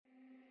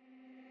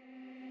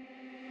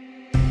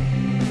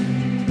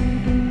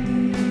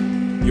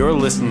You're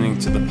listening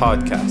to the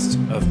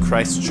podcast of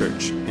Christ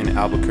Church in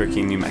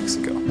Albuquerque, New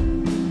Mexico.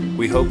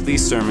 We hope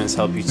these sermons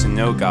help you to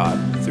know God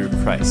through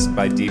Christ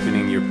by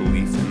deepening your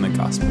belief in the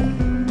gospel.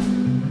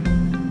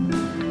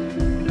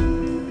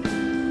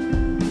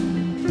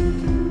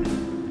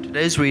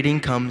 Today's reading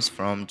comes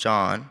from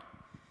John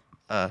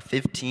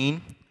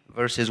 15,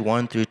 verses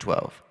 1 through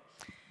 12.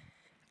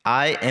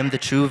 I am the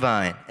true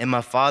vine, and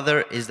my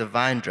Father is the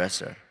vine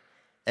dresser.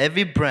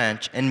 Every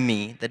branch in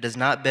me that does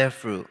not bear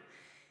fruit,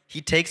 he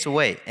takes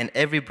away, and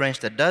every branch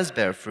that does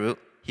bear fruit,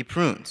 he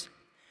prunes,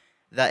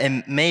 that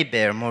it may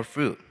bear more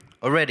fruit.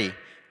 Already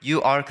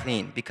you are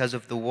clean because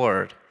of the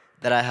word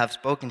that I have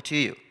spoken to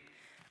you.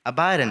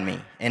 Abide in me,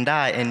 and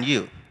I in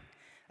you.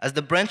 As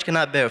the branch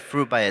cannot bear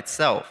fruit by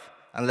itself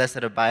unless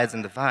it abides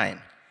in the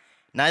vine,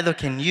 neither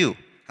can you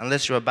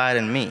unless you abide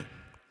in me.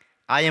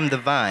 I am the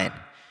vine,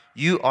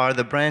 you are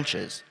the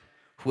branches.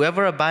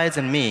 Whoever abides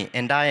in me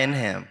and I in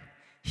him,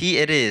 he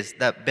it is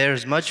that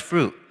bears much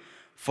fruit,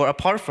 for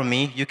apart from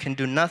me you can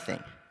do nothing.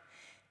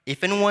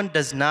 If anyone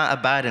does not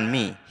abide in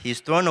me, he is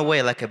thrown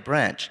away like a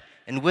branch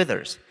and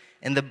withers,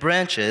 and the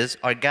branches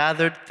are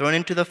gathered, thrown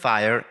into the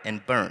fire,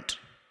 and burnt.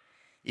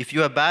 If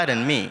you abide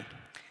in me,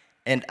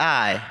 and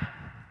my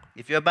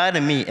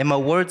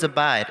words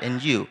abide in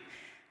you,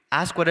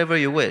 ask whatever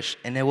you wish,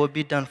 and it will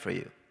be done for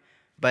you.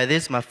 By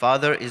this my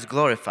Father is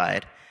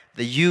glorified,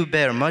 that you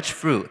bear much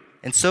fruit,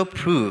 and so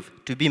prove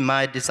to be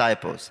my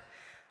disciples.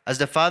 As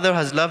the Father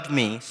has loved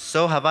me,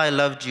 so have I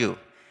loved you.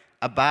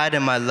 Abide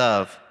in my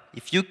love.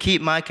 If you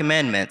keep my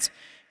commandments,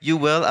 you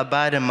will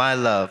abide in my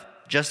love,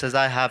 just as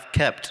I have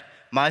kept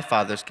my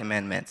Father's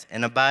commandments,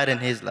 and abide in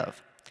his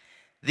love.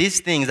 These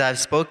things I have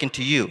spoken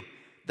to you,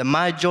 that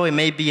my joy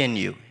may be in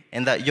you,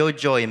 and that your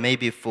joy may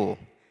be full.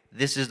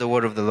 This is the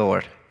word of the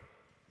Lord.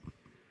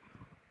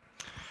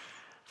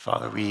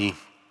 Father, we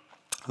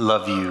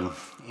love you,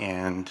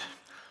 and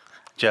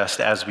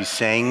just as we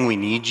sang, we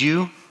need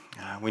you.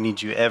 We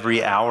need you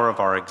every hour of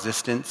our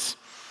existence.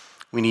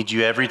 We need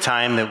you every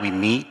time that we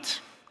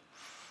meet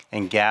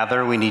and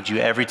gather. We need you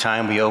every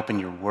time we open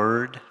your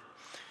word.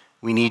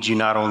 We need you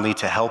not only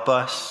to help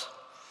us,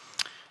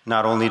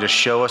 not only to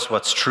show us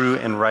what's true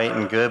and right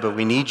and good, but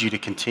we need you to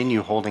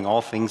continue holding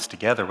all things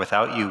together.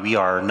 Without you, we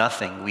are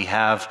nothing. We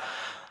have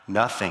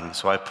nothing.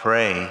 So I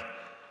pray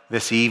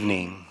this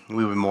evening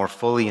we would more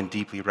fully and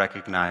deeply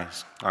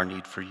recognize our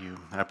need for you.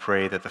 I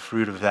pray that the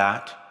fruit of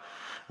that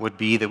would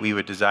be that we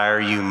would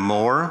desire you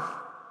more,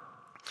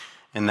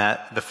 and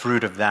that the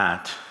fruit of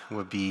that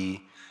would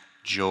be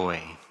joy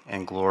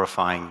and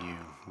glorifying you.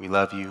 We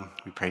love you.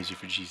 We praise you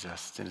for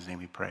Jesus. It's in his name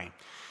we pray.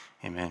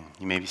 Amen.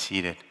 You may be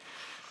seated.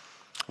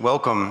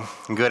 Welcome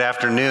and good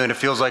afternoon. It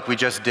feels like we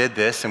just did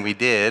this, and we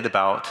did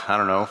about,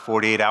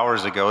 48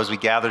 hours ago as we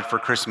gathered for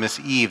Christmas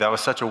Eve. That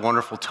was such a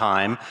wonderful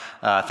time.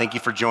 Thank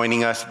you for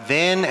joining us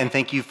then, and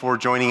thank you for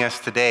joining us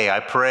today. I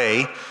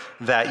pray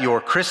that your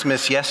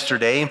Christmas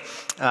yesterday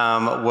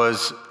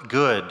was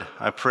good.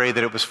 I pray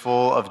that it was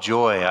full of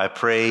joy. I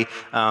pray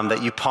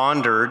that you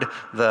pondered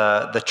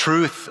the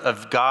truth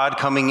of God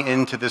coming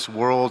into this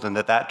world, and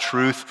that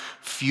truth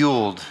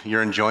fueled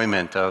your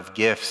enjoyment of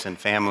gifts and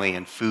family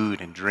and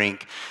food and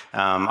drink.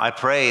 I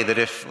pray that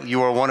if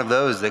you are one of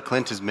those that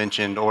Clint has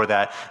mentioned, or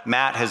that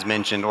Matt has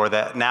mentioned, or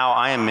that now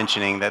I am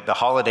mentioning, that the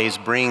holidays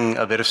bring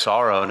a bit of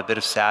sorrow and a bit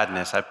of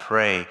sadness, I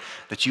pray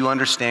that you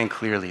understand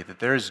clearly that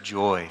there is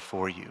joy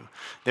for you.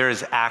 There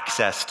is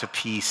access to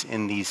peace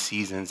in these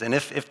seasons. And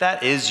if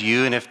that is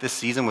you, and if this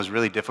season was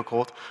really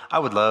difficult, I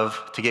would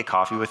love to get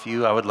coffee with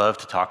you. I would love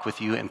to talk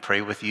with you and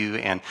pray with you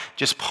and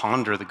just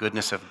ponder the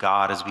goodness of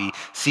God as we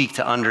seek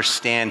to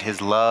understand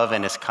his love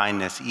and his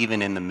kindness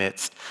even in the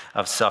midst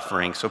of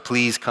suffering. So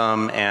please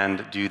come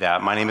and do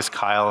that. My name is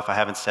Kyle. If I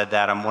haven't said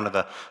that, I'm one of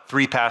the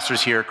 3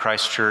 pastors here at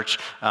Christ Church,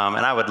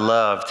 and I would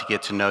love to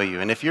get to know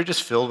you. And if you're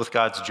just filled with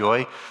God's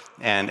joy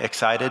and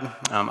excited,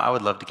 I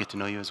would love to get to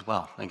know you as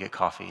well and get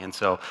coffee. And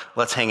so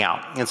let's hang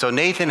out. And so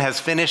Nathan has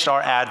finished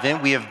our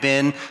Advent. We have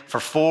been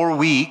for 4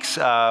 weeks,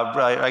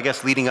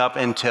 leading up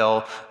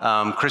until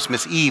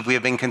Christmas Eve, we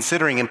have been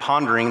considering and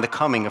pondering the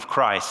coming of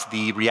Christ,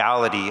 the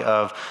reality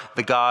of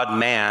the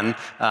God-man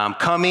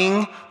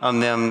coming,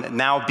 them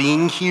now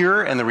being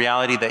here, and the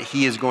reality that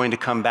he is going to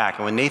come back.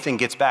 And when Nathan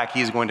gets back,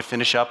 he is going to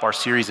finish up our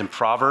series in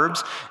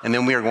Proverbs, and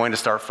then we are going to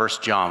start 1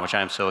 John, which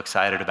I am so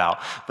excited about.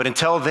 But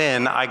until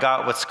then, I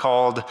got what's called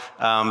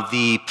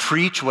the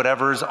preach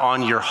whatever's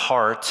on your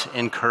heart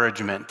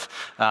encouragement.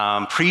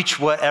 Preach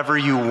whatever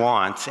you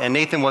want. And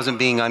Nathan wasn't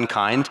being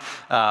unkind,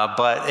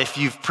 but if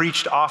you've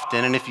preached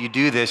often, and if you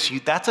do this,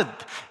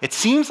 it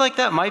seems like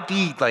that might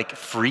be like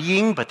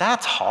freeing, but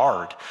that's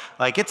hard.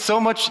 Like, it's so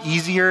much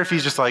easier if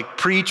he's just like,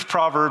 preach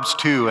Proverbs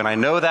 2, and I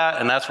know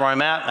that, and that's where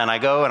I'm at, and I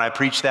go and I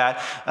preach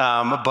that,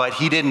 but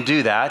he didn't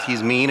do that.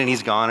 He's mean, and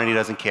he's gone, and he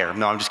doesn't care.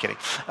 No, I'm just kidding.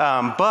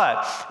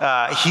 But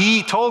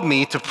he told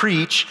me to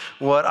preach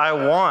what what I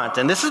want.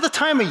 And this is the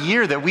time of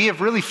year that we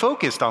have really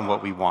focused on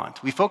what we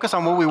want. We focus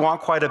on what we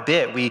want quite a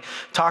bit. We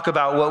talk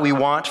about what we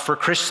want for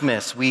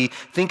Christmas. We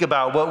think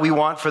about what we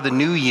want for the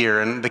new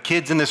year. And the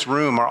kids in this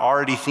room are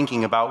already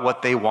thinking about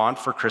what they want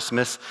for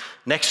Christmas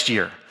next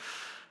year.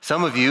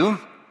 Some of you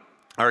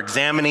are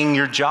examining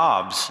your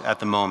jobs at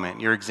the moment.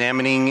 You're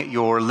examining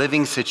your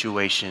living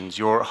situations,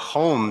 your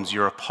homes,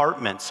 your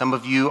apartments. Some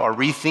of you are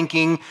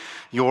rethinking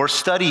your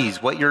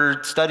studies, what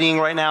you're studying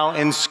right now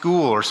in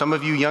school. Or some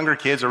of you younger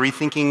kids are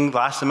rethinking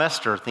last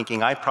semester,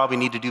 thinking, I probably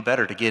need to do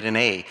better to get an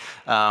A.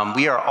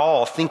 We are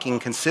all thinking,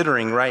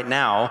 considering right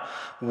now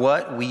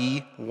what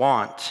we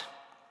want.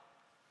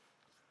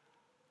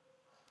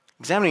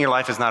 Examining your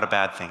life is not a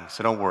bad thing,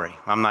 so don't worry.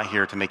 I'm not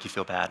here to make you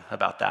feel bad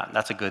about that.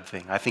 That's a good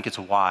thing. I think it's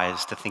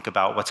wise to think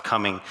about what's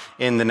coming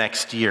in the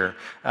next year.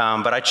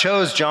 But I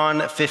chose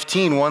John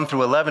 15, 1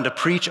 through 11 to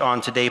preach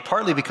on today,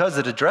 partly because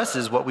it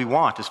addresses what we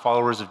want as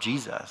followers of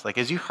Jesus. Like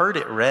as you heard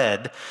it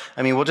read,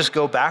 we'll just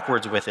go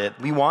backwards with it.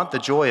 We want the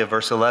joy of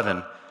verse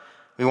 11.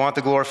 We want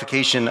the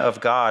glorification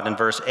of God in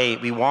verse 8.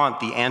 We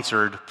want the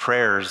answered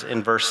prayers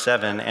in verse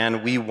 7.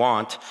 And we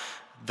want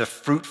the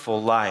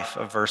fruitful life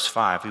of verse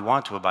 5. We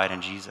want to abide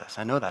in Jesus.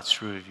 I know that's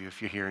true of you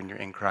if you're here and you're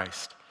in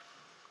Christ.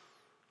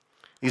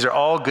 These are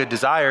all good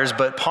desires,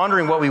 but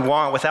pondering what we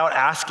want without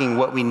asking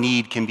what we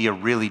need can be a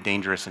really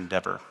dangerous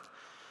endeavor.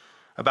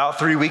 About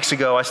 3 weeks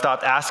ago, I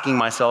stopped asking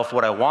myself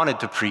what I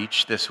wanted to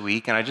preach this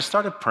week, and I just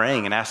started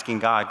praying and asking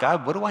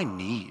God, what do I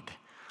need?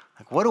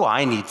 What do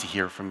I need to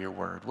hear from your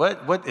word?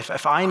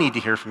 If I need to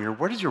hear from your word,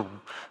 what does your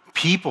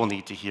people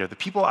need to hear? The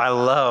people I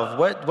love,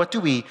 what do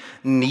we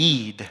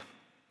need?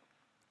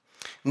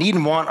 Need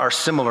and want are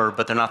similar,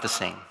 but they're not the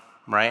same,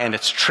 right? And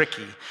it's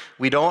tricky.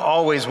 We don't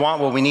always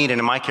want what we need, and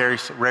in my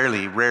case,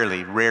 rarely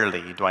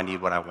do I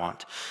need what I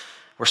want.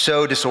 We're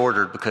so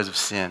disordered because of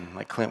sin,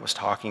 like Clint was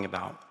talking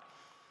about.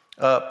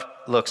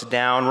 Up looks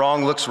down,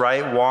 wrong looks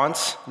right,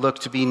 wants look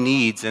to be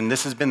needs, and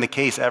this has been the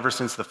case ever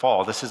since the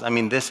fall. This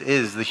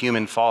is the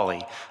human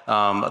folly,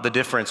 the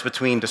difference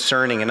between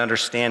discerning and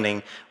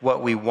understanding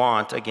what we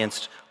want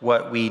against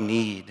what we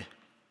need.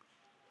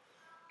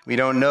 We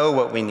don't know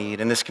what we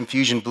need, and this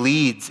confusion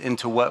bleeds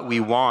into what we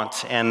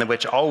want, and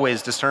which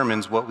always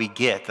determines what we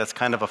get. That's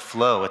kind of a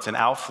flow. It's an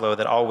outflow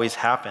that always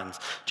happens.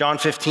 John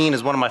 15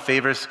 is one of my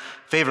favorite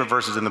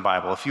verses in the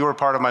Bible. If you were a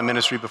part of my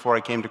ministry before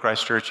I came to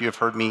Christ Church, you have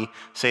heard me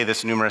say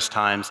this numerous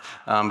times.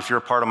 If you're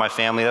a part of my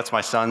family, that's my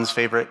son's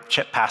favorite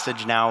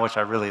passage now, which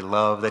I really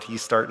love, that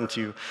he's starting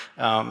to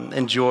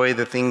enjoy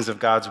the things of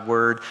God's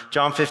word.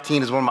 John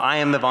 15 is one of my, I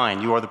am the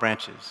vine, you are the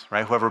branches,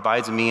 right? Whoever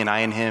abides in me and I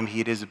in him,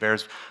 he it is that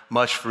bears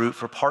much fruit.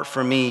 For apart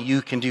from me,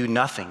 you can do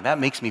nothing. That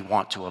makes me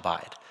want to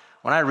abide.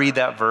 When I read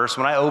that verse,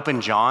 when I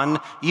open John,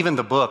 even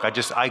the book,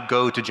 I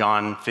go to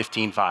John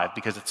 15:5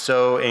 because it's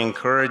so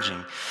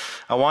encouraging.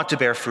 I want to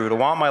bear fruit. I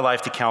want my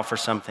life to count for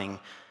something.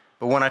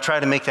 But when I try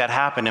to make that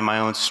happen in my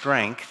own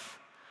strength,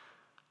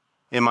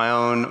 in my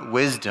own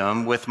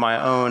wisdom, with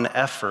my own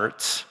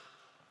efforts,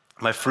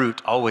 my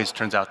fruit always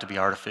turns out to be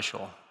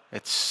artificial.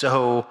 It's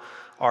so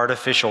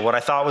artificial. What I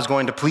thought was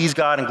going to please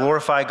God and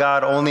glorify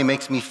God only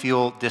makes me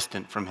feel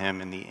distant from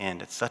him in the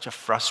end. It's such a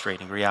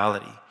frustrating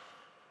reality.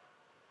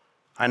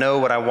 I know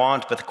what I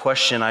want, but the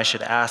question I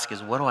should ask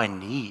is, what do I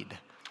need?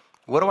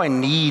 What do I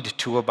need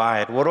to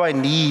abide? What do I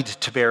need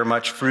to bear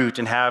much fruit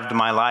and have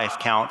my life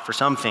count for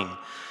something?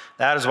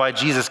 That is why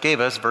Jesus gave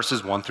us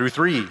verses 1 through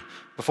 3,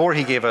 before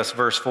he gave us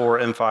verse 4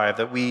 and 5,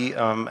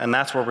 and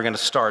that's where we're going to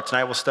start.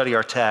 Tonight we'll study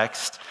our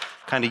text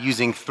kind of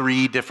using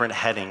 3 different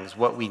headings: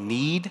 what we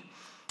need,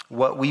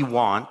 what we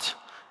want,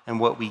 and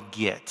what we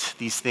get.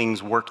 These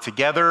things work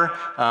together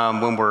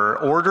when we're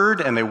ordered,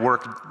 and they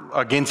work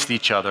against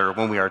each other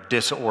when we are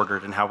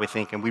disordered in how we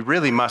think. And we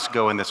really must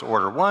go in this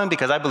order. 1,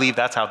 because I believe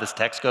that's how this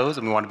text goes,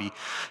 and we want to be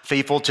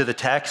faithful to the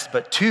text.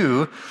 But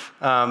 2,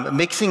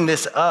 mixing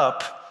this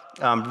up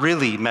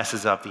really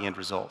messes up the end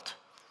result.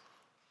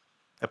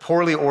 A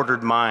poorly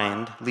ordered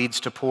mind leads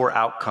to poor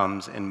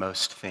outcomes in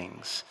most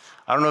things.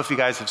 I don't know if you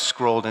guys have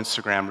scrolled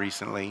Instagram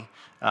recently.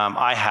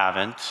 I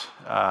haven't,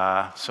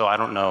 so I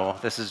don't know.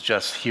 This is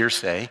just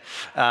hearsay.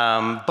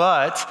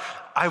 But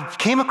I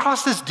came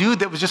across this dude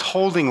that was just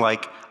holding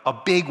like a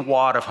big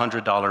wad of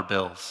 $100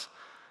 bills.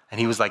 And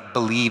he was like,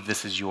 believe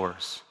this is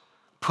yours.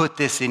 Put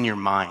this in your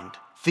mind.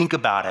 Think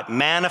about it.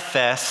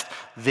 Manifest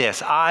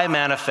this. I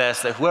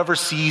manifest that whoever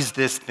sees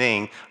this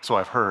thing, so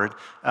I've heard,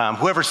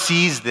 whoever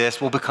sees this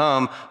will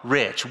become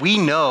rich. We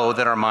know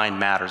that our mind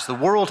matters. The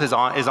world is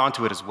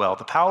onto it as well.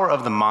 The power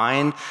of the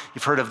mind,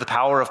 you've heard of the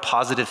power of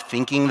positive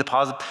thinking, the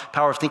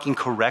power of thinking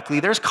correctly.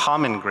 There's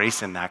common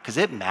grace in that because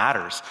it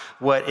matters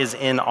what is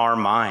in our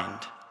mind.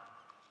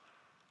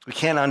 We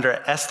can't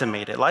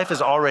underestimate it. Life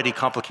is already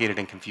complicated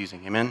and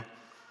confusing. Amen?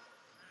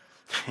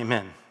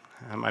 Amen.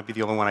 That might be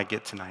the only one I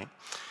get tonight.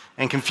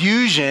 And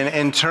confusion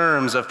in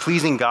terms of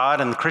pleasing God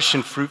and the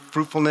Christian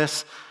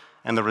fruitfulness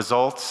and the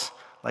results,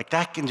 like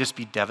that can just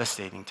be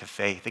devastating to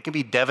faith. It can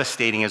be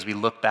devastating as we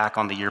look back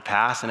on the year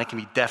past, and it can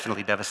be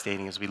definitely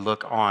devastating as we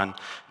look on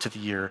to the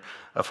year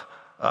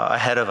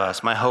ahead of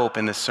us. My hope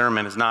in this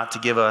sermon is not to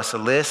give us a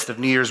list of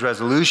New Year's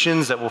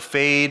resolutions that will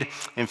fade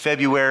in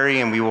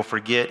February and we will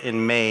forget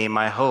in May.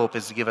 My hope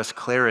is to give us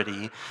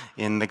clarity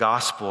in the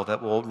gospel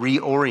that will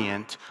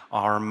reorient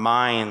our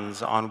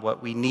minds on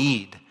what we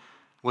need,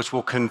 which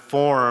will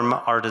conform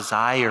our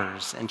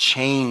desires and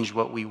change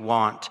what we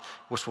want,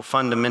 which will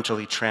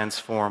fundamentally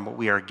transform what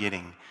we are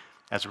getting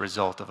as a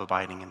result of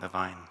abiding in the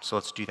vine. So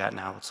let's do that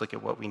now. Let's look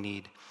at what we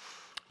need.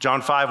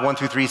 John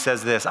 5:1-3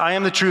 says this, I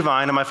am the true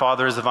vine and my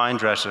Father is the vine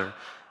dresser.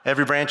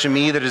 Every branch in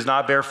me that does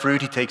not bear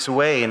fruit, he takes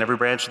away, and every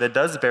branch that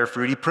does bear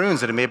fruit, he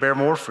prunes that it may bear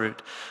more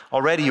fruit.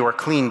 Already you are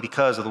clean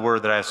because of the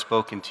word that I have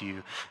spoken to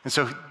you. And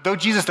so though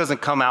Jesus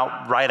doesn't come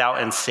out right out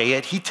and say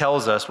it, he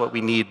tells us what we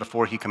need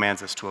before he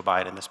commands us to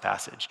abide in this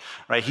passage,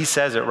 right? He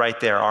says it right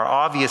there. Our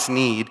obvious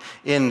need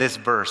in this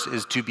verse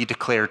is to be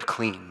declared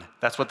clean.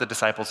 That's what the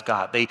disciples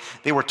got. They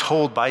were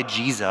told by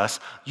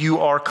Jesus, you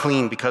are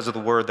clean because of the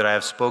word that I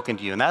have spoken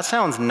to you. And that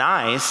sounds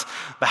nice,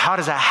 but how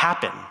does that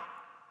happen?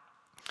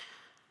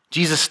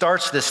 Jesus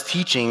starts this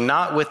teaching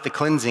not with the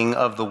cleansing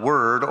of the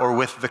word or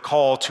with the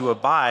call to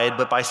abide,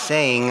 but by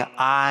saying,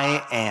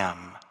 I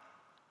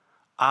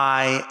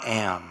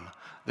am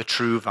the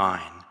true vine,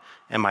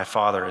 and my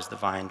Father is the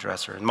vine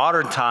dresser. In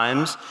modern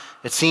times,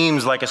 it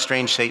seems like a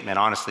strange statement,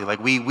 honestly.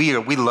 Like we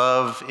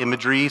love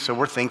imagery, so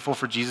we're thankful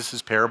for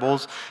Jesus'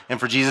 parables, and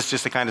for Jesus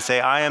just to kind of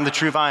say, I am the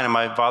true vine, and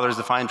my Father is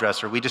the vine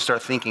dresser. We just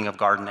start thinking of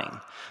gardening,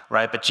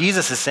 right? But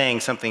Jesus is saying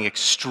something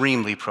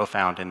extremely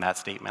profound in that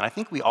statement. I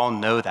think we all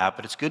know that,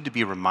 but it's good to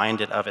be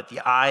reminded of it. The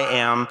I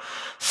am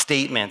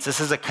statements. This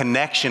is a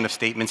connection of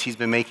statements he's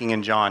been making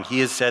in John.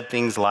 He has said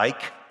things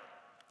like,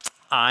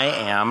 I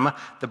am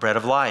the bread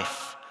of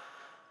life.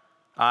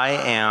 I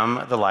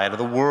am the light of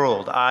the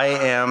world. I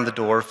am the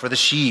door for the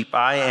sheep.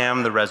 I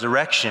am the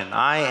resurrection.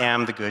 I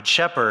am the good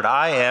shepherd.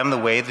 I am the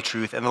way, the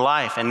truth, and the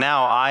life. And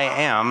now I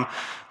am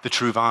the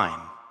true vine.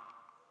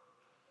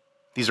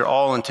 These are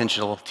all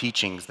intentional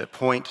teachings that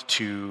point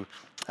to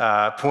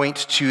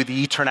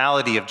the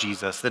eternality of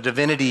Jesus, the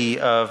divinity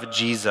of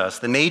Jesus,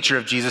 the nature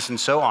of Jesus, and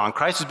so on.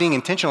 Christ is being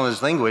intentional in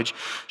his language,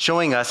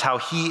 showing us how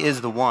he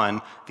is the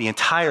one the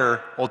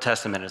entire Old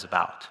Testament is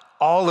about.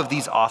 All of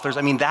these authors,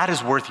 that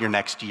is worth your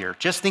next year.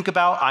 Just think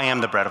about, I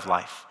am the bread of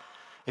life.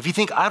 If you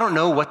think, I don't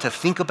know what to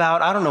think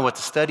about, I don't know what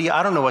to study,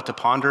 I don't know what to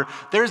ponder,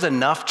 there's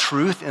enough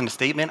truth in the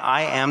statement,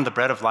 I am the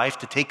bread of life,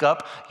 to take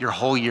up your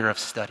whole year of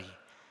study.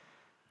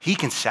 He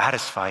can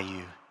satisfy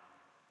you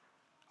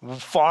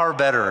far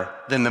better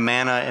than the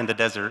manna in the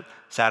desert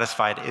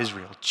satisfied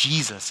Israel.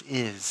 Jesus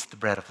is the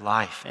bread of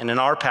life. And in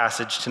our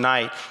passage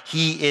tonight,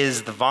 he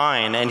is the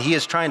vine, and he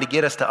is trying to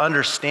get us to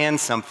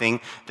understand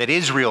something that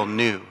Israel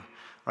knew.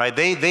 Right?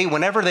 They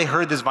whenever they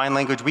heard this vine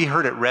language, we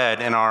heard it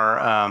read in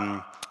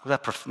our,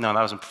 that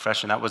wasn't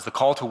profession. That was the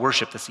call to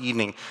worship this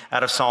evening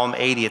out of Psalm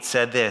 80. It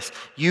said this,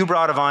 you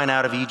brought a vine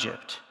out of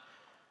Egypt.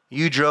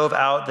 You drove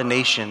out the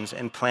nations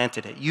and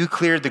planted it. You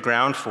cleared the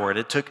ground for it.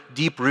 It took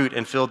deep root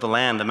and filled the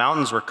land. The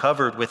mountains were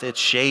covered with its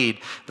shade,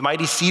 the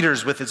mighty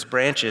cedars with its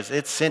branches.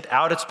 It sent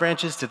out its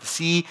branches to the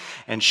sea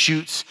and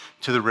shoots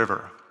to the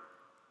river.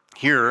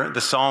 Here, the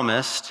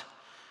psalmist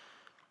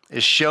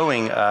is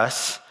showing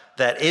us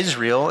that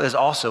Israel is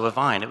also a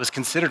vine. It was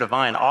considered a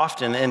vine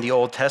often in the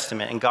Old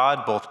Testament, and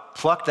God both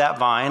plucked that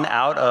vine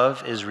out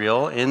of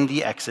Israel in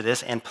the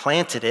Exodus and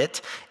planted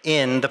it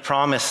in the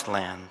Promised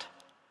Land.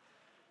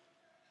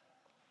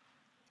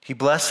 He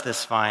blessed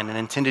this vine and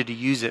intended to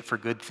use it for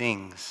good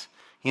things.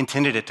 He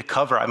intended it to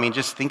cover,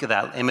 just think of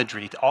that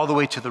imagery, all the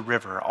way to the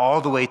river,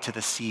 all the way to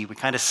the sea. We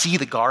kind of see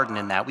the garden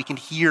in that. We can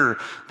hear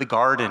the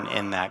garden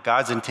in that.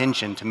 God's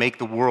intention to make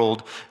the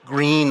world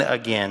green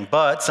again.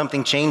 But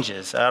something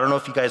changes. I don't know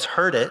if you guys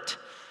heard it.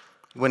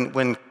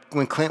 When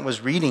Clint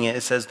was reading it,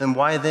 it says, then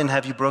why then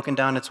have you broken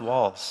down its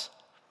walls?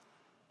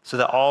 So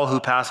that all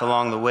who pass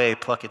along the way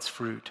pluck its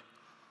fruit.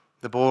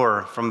 The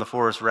boar from the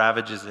forest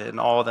ravages it, and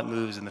all that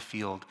moves in the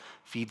field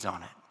feeds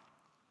on it.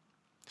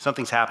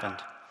 Something's happened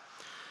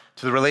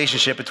to the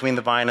relationship between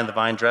the vine and the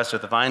vine dresser.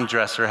 The vine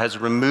dresser has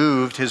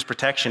removed his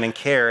protection and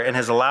care and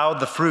has allowed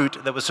the fruit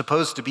that was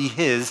supposed to be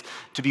his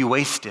to be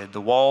wasted.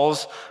 The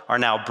walls are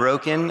now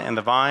broken and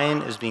the vine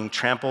is being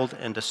trampled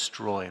and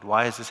destroyed.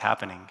 Why is this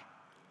happening?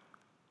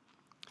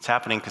 It's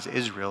happening because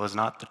Israel is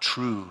not the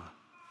true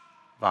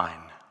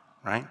vine,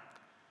 right?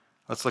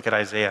 Let's look at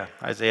Isaiah.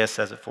 Isaiah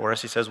says it for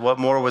us. He says, what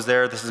more was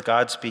there, this is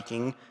God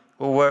speaking,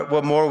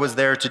 what more was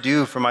there to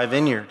do for my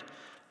vineyard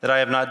that I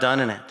have not done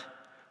in it?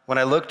 When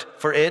I looked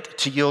for it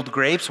to yield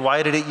grapes,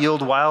 why did it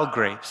yield wild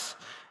grapes?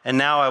 And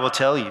now I will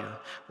tell you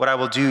what I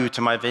will do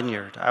to my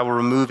vineyard. I will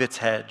remove its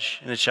hedge,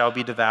 and it shall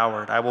be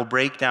devoured. I will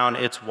break down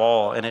its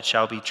wall, and it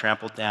shall be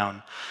trampled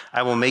down.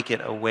 I will make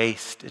it a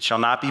waste. It shall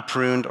not be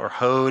pruned or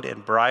hoed,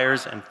 and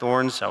briars and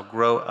thorns shall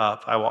grow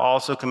up. I will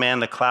also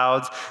command the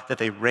clouds that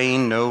they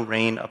rain no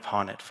rain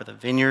upon it. For the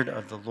vineyard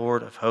of the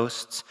Lord of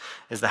hosts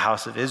is the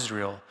house of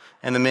Israel,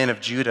 and the men of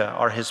Judah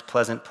are his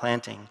pleasant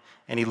planting.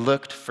 And he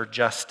looked for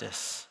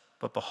justice,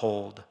 but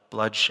behold,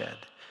 bloodshed,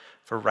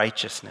 for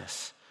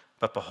righteousness,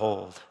 but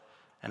behold,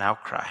 an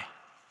outcry.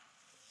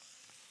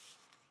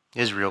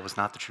 Israel was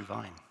not the true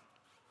vine.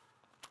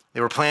 They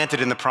were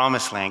planted in the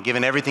promised land,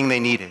 given everything they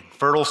needed,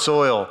 fertile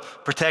soil,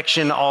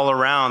 protection all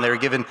around. They were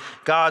given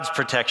God's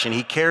protection.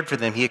 He cared for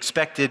them. He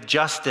expected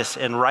justice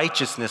and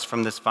righteousness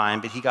from this vine,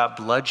 but he got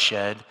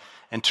bloodshed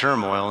and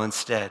turmoil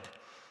instead.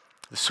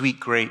 The sweet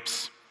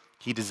grapes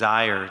he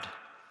desired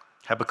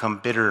had become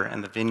bitter,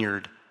 and the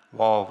vineyard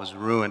wall was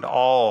ruined.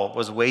 All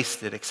was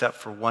wasted except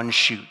for one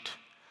shoot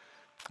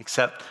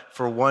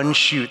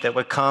that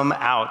would come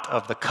out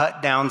of the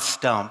cut down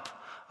stump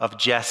of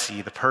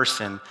Jesse, the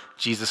person,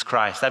 Jesus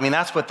Christ. I mean,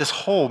 that's what this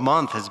whole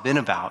month has been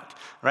about,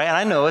 right? And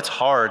I know it's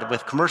hard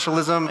with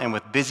commercialism and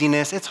with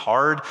busyness. It's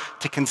hard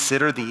to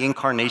consider the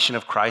incarnation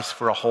of Christ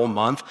for a whole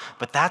month,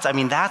 but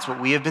that's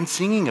what we have been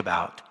singing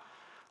about.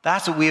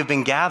 That's what we have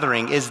been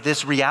gathering, is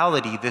this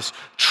reality, this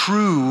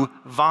true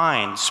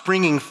vine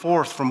springing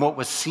forth from what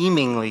was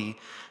seemingly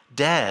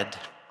dead.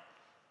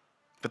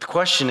 But the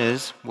question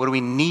is, what do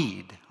we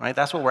need, right?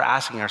 That's what we're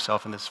asking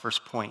ourselves in this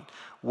first point.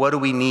 What do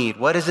we need?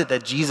 What is it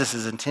that Jesus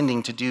is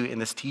intending to do in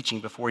this teaching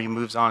before he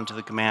moves on to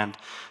the command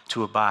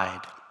to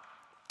abide?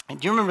 And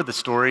do you remember the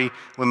story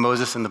when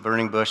Moses in the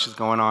burning bush is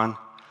going on?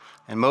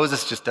 And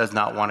Moses just does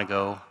not want to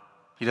go.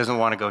 He doesn't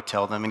want to go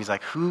tell them. And he's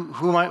like, who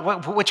am I?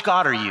 Which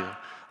God are you?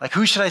 Like,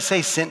 who should I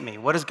say sent me?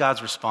 What is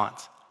God's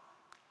response?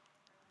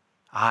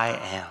 I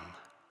am.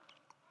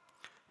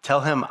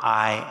 Tell him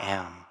I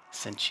am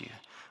sent you.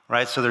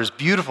 Right? So there's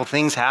beautiful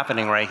things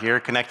happening right here,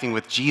 connecting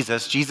with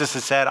Jesus. Jesus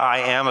has said, I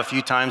am, a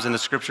few times in the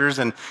scriptures,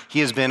 and he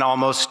has been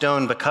almost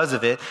stoned because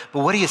of it. But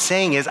what he is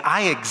saying is,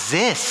 I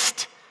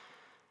exist.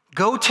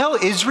 Go tell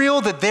Israel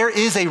that there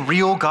is a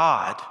real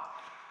God.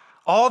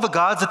 All the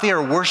gods that they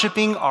are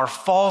worshiping are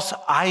false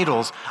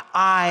idols.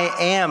 I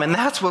am. And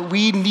that's what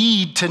we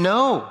need to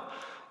know.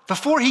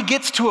 Before he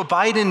gets to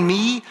abide in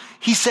me,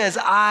 he says,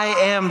 I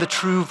am the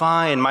true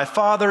vine. My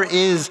Father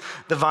is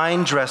the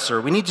vine dresser.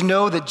 We need to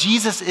know that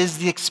Jesus is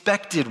the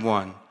expected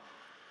one.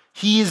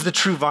 He is the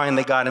true vine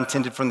that God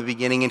intended from the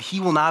beginning, and he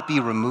will not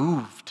be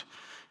removed.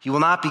 He will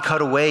not be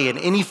cut away. And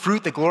any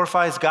fruit that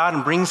glorifies God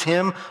and brings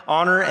him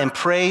honor and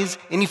praise,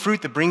 any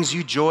fruit that brings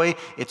you joy,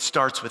 it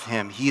starts with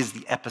him. He is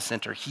the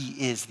epicenter.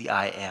 He is the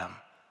I am.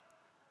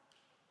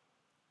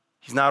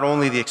 He's not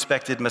only the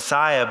expected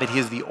Messiah, but he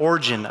is the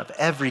origin of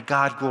every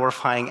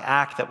God-glorifying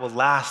act that will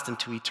last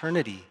into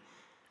eternity.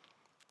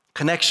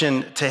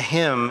 Connection to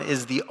him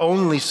is the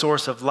only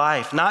source of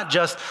life, not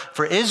just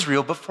for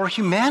Israel, but for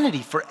humanity,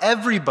 for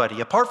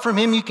everybody. Apart from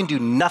him, you can do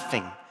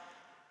nothing.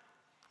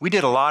 We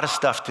did a lot of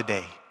stuff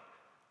today.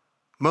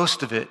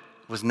 Most of it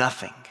was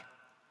nothing.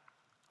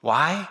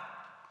 Why?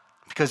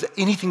 Because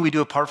anything we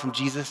do apart from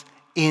Jesus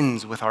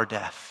ends with our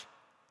death.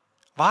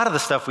 A lot of the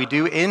stuff we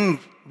do ends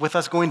with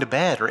us going to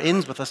bed or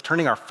ends with us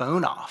turning our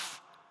phone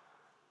off,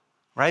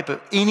 right?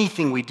 But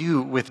anything we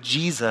do with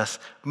Jesus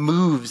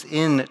moves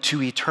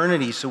into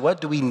eternity. So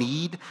what do we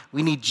need?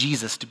 We need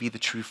Jesus to be the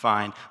true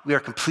vine. We are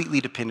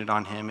completely dependent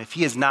on him. If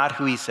he is not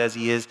who he says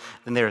he is,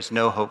 then there is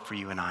no hope for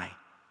you and I.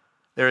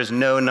 There is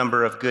no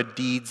number of good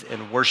deeds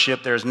and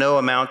worship. There is no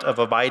amount of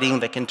abiding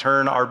that can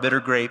turn our bitter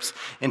grapes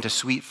into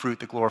sweet fruit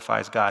that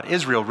glorifies God.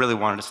 Israel really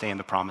wanted to stay in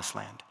the promised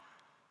land.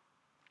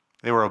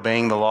 They were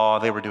obeying the law.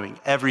 They were doing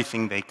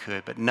everything they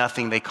could, but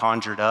nothing they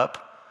conjured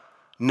up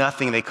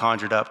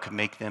could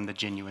make them the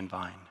genuine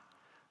vine.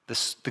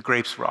 The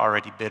grapes were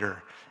already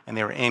bitter, and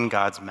they were in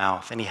God's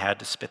mouth, and he had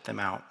to spit them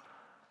out.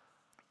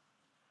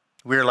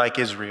 We're like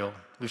Israel.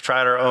 We've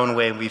tried our own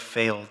way, and we've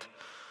failed.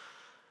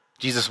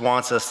 Jesus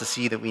wants us to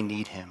see that we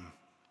need him.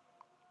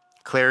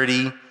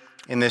 Clarity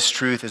in this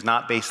truth is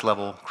not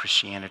base-level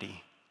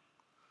Christianity.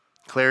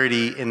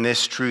 Clarity in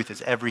this truth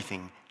is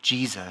everything.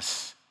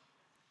 Jesus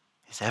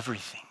is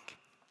everything.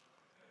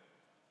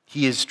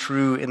 He is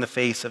true in the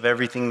face of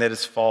everything that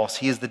is false.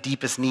 He is the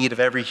deepest need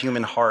of every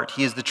human heart.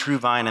 He is the true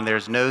vine, and there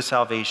is no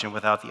salvation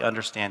without the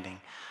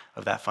understanding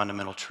of that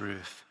fundamental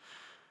truth.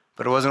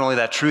 But it wasn't only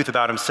that truth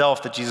about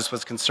himself that Jesus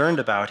was concerned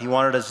about. He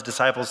wanted his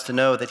disciples to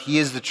know that he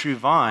is the true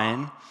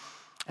vine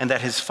and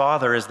that his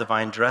Father is the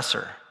vine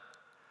dresser.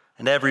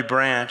 And every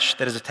branch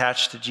that is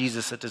attached to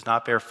Jesus that does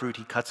not bear fruit,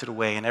 he cuts it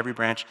away. And every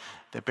branch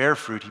that bears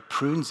fruit, he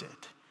prunes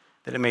it,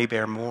 that it may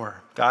bear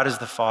more. God is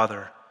the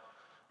Father,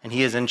 and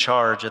he is in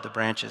charge of the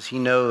branches. He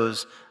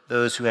knows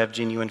those who have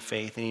genuine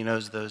faith, and he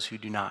knows those who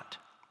do not.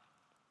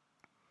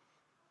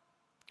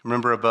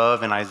 Remember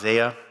above in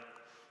Isaiah,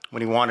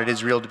 when he wanted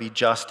Israel to be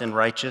just and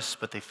righteous,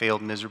 but they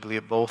failed miserably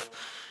at both?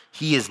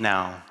 He is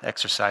now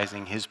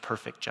exercising his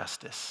perfect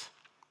justice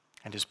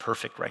and his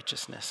perfect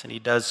righteousness, and he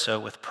does so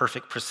with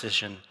perfect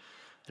precision.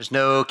 There's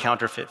no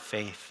counterfeit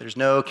faith. There's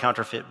no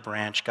counterfeit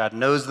branch. God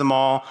knows them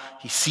all.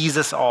 He sees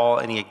us all,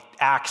 and he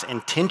acts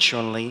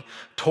intentionally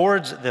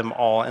towards them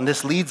all. And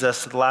this leads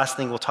us to the last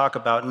thing we'll talk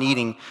about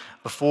needing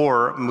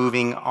before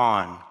moving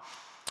on.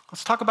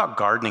 Let's talk about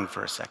gardening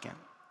for a second.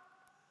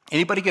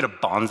 Anybody get a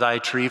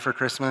bonsai tree for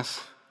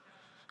Christmas?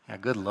 Yeah,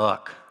 good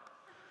luck.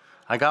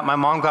 My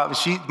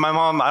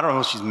mom, I don't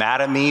know if she's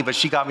mad at me, but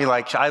she got me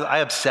I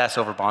obsess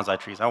over bonsai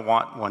trees. I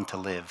want one to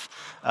live,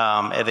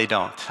 and they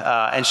don't.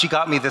 And she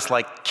got me this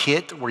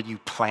kit where you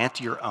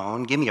plant your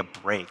own. Give me a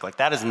break.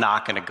 That is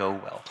not gonna go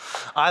well.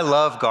 I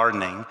love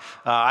gardening.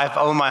 I've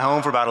owned my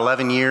home for about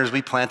 11 years.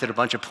 We planted a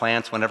bunch of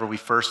plants whenever we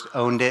first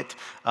owned it.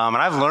 And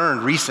I've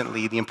learned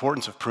recently the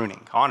importance of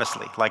pruning,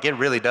 honestly. It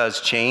really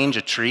does change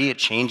a tree. It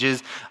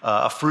changes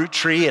a fruit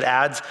tree. It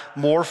adds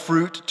more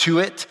fruit to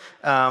it.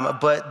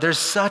 But there's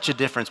such a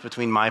difference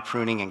between my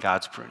pruning and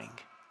God's pruning,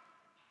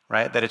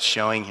 right? That it's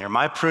showing here.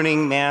 My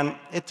pruning, man,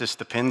 it just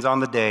depends on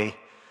the day.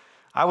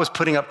 I was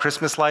putting up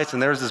Christmas lights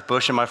and there was this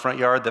bush in my front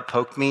yard that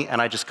poked me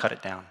and I just cut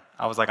it down.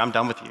 I was like, I'm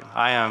done with you.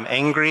 I am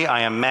angry,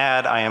 I am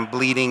mad, I am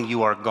bleeding,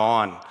 you are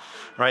gone,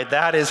 right?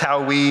 That is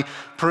how we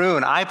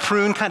prune. I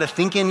prune kind of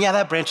thinking, yeah,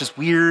 that branch is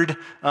weird.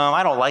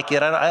 I don't like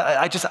it.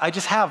 I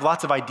just have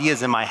lots of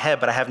ideas in my head,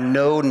 but I have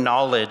no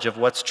knowledge of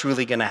what's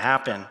truly gonna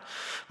happen.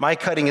 My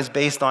cutting is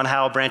based on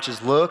how branches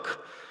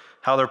look,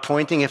 how they're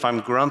pointing, if I'm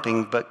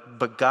grumping,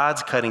 but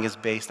God's cutting is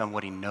based on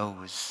what he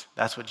knows.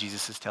 That's what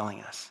Jesus is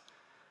telling us.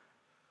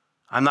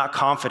 I'm not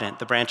confident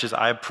the branches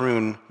I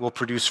prune will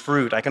produce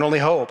fruit. I can only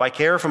hope. I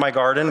care for my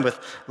garden with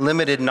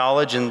limited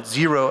knowledge and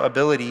zero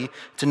ability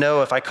to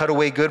know if I cut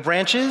away good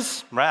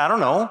branches, right? I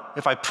don't know.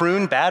 If I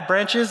prune bad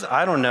branches,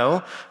 I don't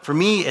know. For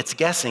me, it's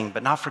guessing,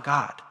 but not for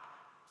God.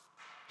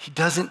 He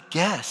doesn't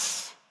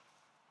guess.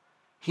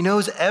 He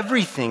knows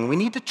everything. We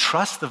need to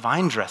trust the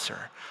vine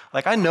dresser.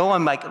 I know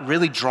I'm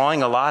really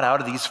drawing a lot out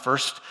of these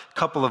first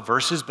couple of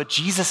verses, but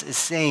Jesus is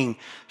saying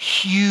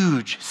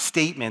huge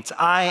statements.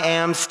 I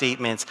am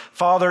statements.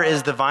 Father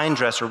is the vine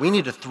dresser. We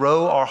need to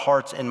throw our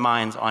hearts and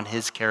minds on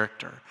his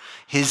character,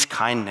 his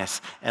kindness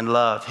and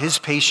love, his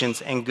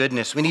patience and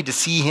goodness. We need to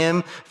see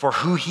him for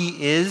who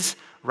he is,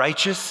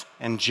 righteous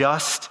and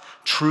just,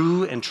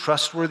 true and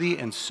trustworthy,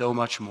 and so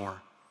much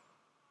more.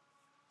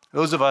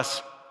 Those of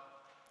us,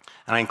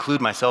 and I include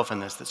myself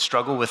in this, that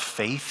struggle with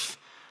faith,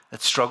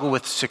 that struggle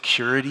with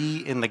security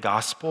in the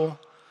gospel,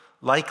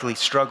 likely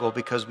struggle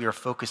because we are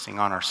focusing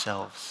on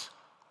ourselves.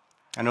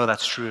 I know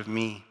that's true of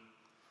me.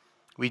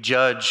 We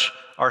judge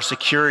our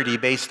security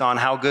based on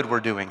how good we're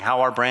doing, how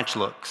our branch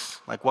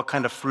looks, what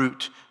kind of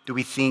fruit do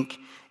we think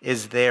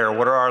is there,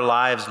 what do our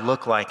lives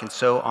look like, and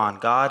so on.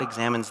 God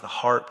examines the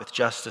heart with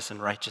justice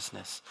and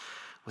righteousness,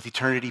 with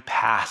eternity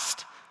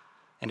past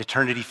and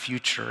eternity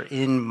future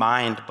in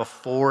mind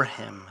before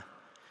him.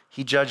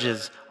 He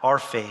judges our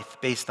faith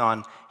based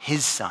on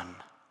his son,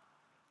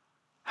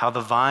 how the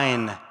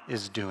vine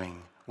is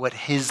doing, what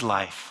his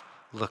life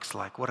looks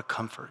like. What a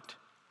comfort.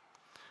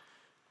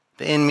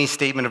 The in me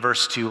statement of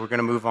verse 2, we're going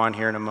to move on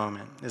here in a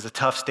moment, is a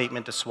tough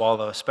statement to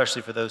swallow,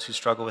 especially for those who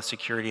struggle with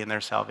security in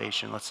their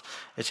salvation.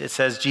 It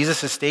says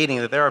Jesus is stating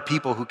that there are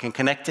people who can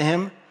connect to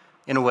him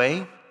in a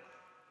way,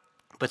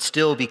 but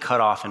still be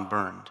cut off and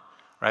burned.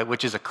 Right,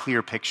 which is a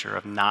clear picture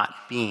of not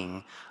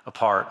being a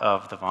part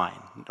of the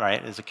vine,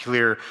 right? It's a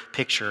clear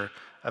picture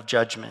of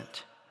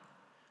judgment.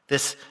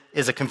 This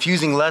is a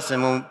confusing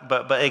lesson,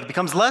 but it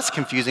becomes less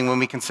confusing when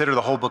we consider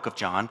the whole book of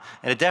John,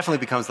 and it definitely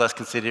becomes less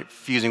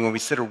confusing when we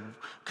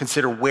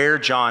consider where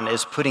John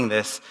is putting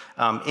this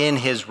in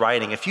his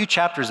writing. A few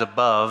chapters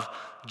above,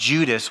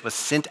 Judas was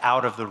sent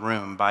out of the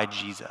room by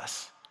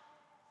Jesus.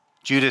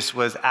 Judas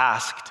was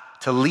asked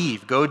to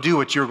leave. Go do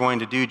what you're going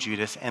to do,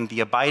 Judas, and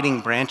the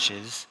abiding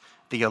branches,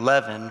 the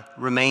 11,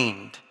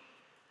 remained.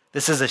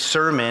 This is a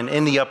sermon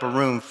in the upper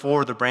room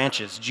for the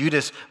branches.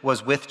 Judas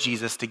was with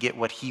Jesus to get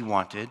what he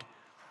wanted.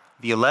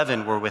 The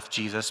 11 were with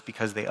Jesus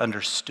because they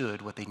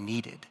understood what they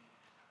needed.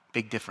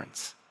 Big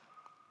difference.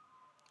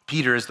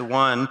 Peter is the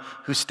one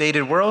who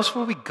stated, where else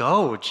will we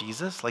go,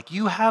 Jesus?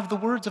 You have the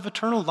words of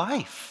eternal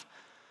life.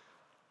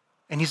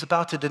 And he's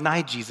about to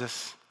deny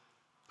Jesus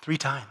 3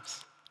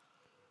 times,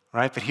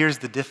 right? But here's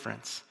the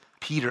difference.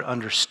 Peter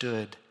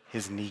understood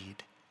his need.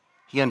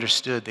 He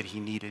understood that he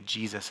needed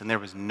Jesus and there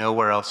was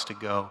nowhere else to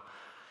go.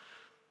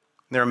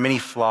 There are many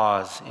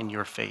flaws in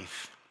your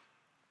faith,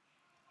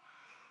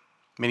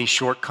 many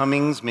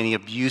shortcomings, many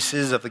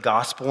abuses of the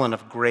gospel and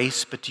of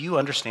grace, but do you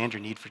understand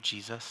your need for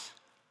Jesus?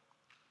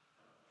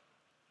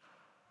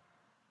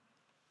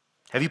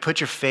 Have you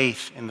put your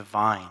faith in the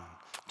vine?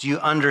 Do you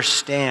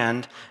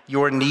understand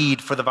your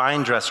need for the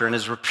vine dresser and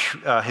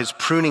his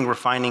pruning,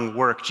 refining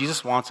work?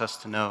 Jesus wants us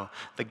to know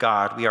the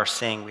God we are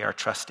saying we are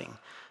trusting.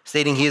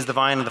 Stating he is the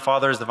vine and the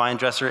Father is the vine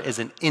dresser is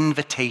an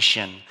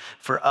invitation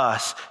for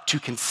us to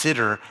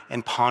consider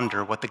and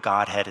ponder what the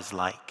Godhead is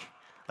like.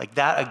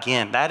 That,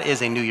 again, that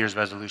is a New Year's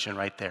resolution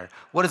right there.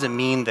 What does it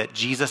mean that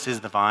Jesus is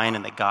the vine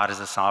and that God is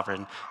a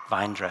sovereign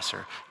vine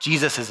dresser?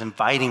 Jesus is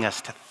inviting us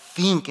to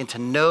think and to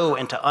know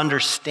and to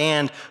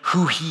understand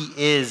who he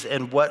is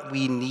and what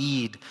we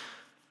need.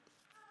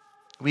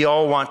 We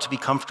all want to be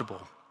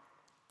comfortable,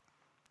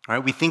 right?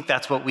 We think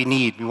that's what we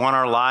need. We want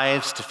our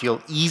lives to feel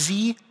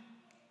easy.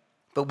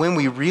 But when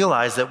we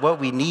realize that what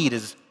we need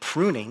is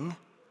pruning,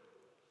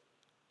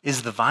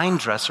 is the vine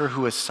dresser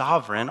who is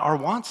sovereign, our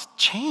wants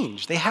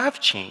change. They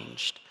have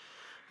changed.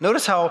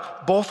 Notice how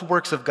both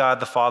works of God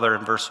the Father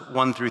in verse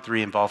 1 through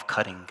 3 involve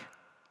cutting,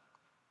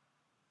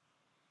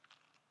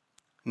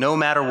 No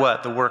matter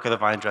what, the work of the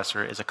vine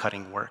dresser is a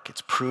cutting work.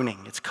 It's pruning,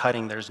 it's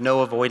cutting. There's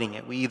no avoiding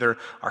it. We either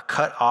are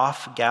cut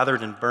off,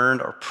 gathered and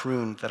burned, or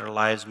pruned that our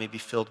lives may be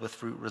filled with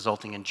fruit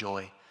resulting in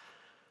joy.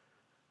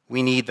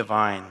 We need the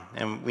vine,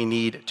 and we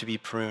need to be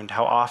pruned.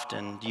 How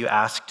often do you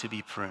ask to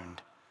be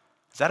pruned?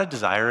 Is that a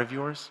desire of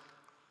yours?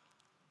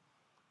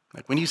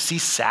 Like when you see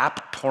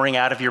sap pouring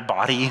out of your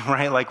body,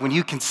 right? Like when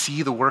you can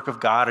see the work of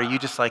God, are you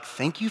just like,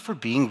 thank you for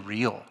being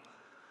real?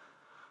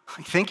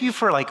 Thank you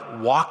for like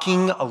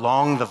walking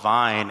along the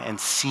vine and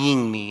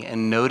seeing me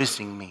and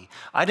noticing me.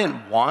 I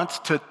didn't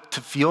want to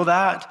feel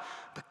that,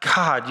 but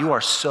God, you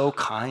are so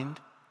kind.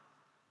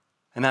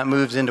 And that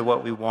moves into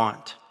what we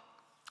want.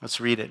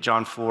 Let's read it.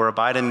 John 4,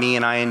 abide in me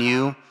and I in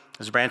you.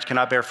 As a branch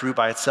cannot bear fruit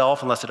by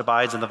itself unless it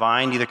abides in the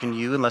vine, neither can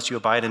you unless you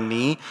abide in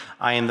me.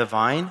 I am the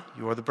vine,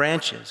 you are the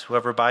branches.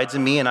 Whoever abides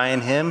in me and I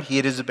in him, he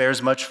it is that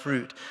bears much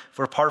fruit.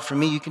 For apart from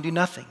me, you can do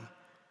nothing.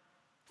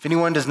 If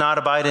anyone does not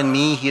abide in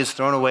me, he is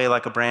thrown away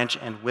like a branch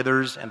and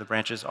withers, and the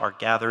branches are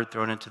gathered,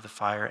 thrown into the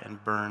fire,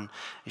 and burn.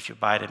 If you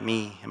abide in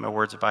me, and my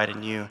words abide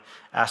in you,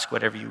 ask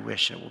whatever you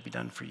wish, and it will be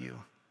done for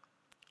you.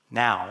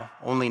 Now,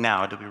 only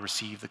now, do we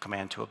receive the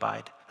command to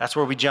abide. That's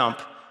where we jump,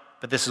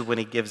 but this is when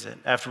he gives it.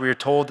 After we are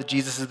told that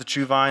Jesus is the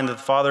true vine, that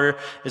the Father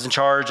is in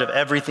charge of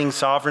everything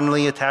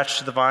sovereignly attached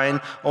to the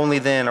vine, only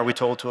then are we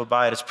told to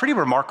abide. It's pretty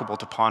remarkable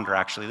to ponder,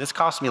 actually. This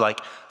cost me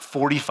like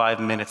 45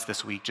 minutes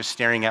this week, just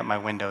staring at my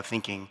window,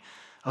 thinking,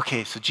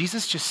 okay, so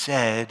Jesus just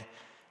said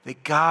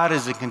that God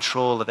is in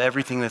control of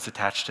everything that's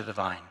attached to the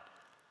vine.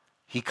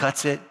 He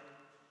cuts it,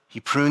 he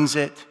prunes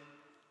it,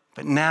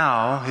 but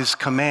now his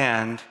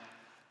command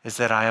is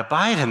that I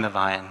abide in the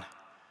vine.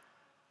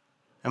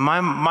 And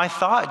my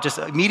thought just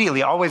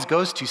immediately always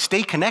goes to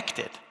stay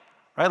connected,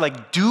 right?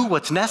 Like do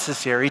what's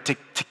necessary to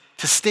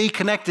stay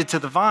connected to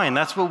the vine.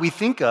 That's what we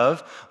think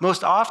of.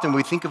 Most often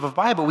we think of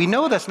abide, but we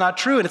know that's not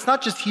true. And it's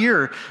not just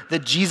here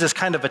that Jesus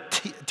kind of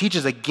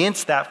teaches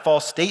against that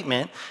false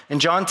statement. In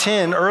John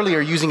 10, earlier,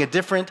 using a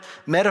different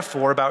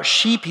metaphor about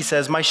sheep, he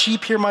says, my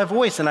sheep hear my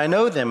voice and I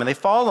know them and they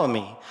follow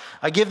me.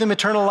 I give them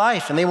eternal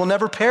life and they will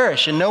never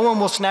perish and no one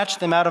will snatch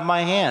them out of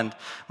my hand.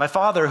 My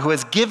Father who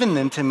has given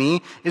them to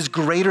me is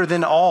greater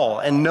than all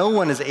and no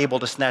one is able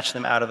to snatch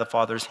them out of the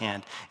Father's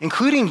hand,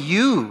 including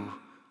you,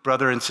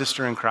 brother and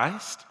sister in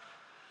Christ.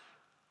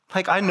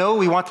 Like, I know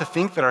we want to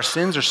think that our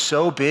sins are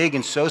so big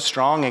and so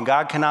strong and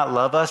God cannot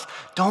love us.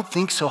 Don't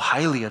think so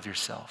highly of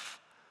yourself.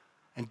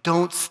 And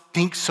don't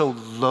think so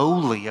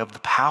lowly of the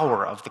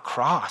power of the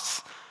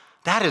cross.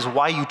 That is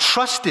why you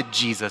trusted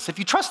Jesus. If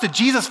you trusted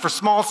Jesus for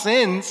small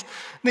sins,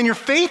 then your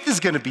faith is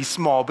going to be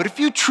small. But if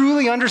you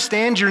truly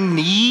understand your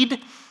need,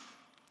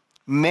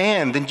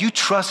 man, then you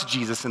trust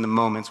Jesus in the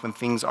moments when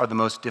things are the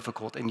most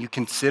difficult and you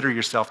consider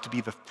yourself to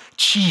be the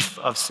chief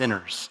of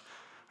sinners.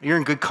 You're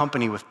in good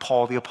company with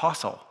Paul the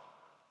Apostle.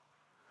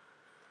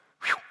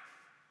 Whew.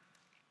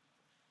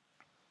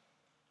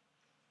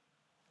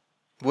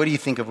 What do you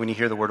think of when you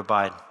hear the word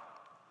abide?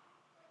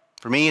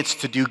 For me, it's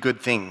to do good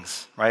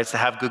things, right? It's to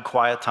have good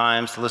quiet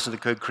times, to listen to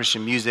good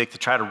Christian music, to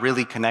try to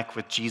really connect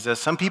with Jesus.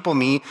 Some people,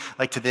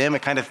 to them,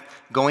 it kind of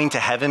going to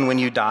heaven when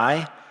you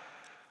die.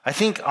 I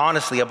think,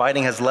 honestly,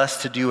 abiding has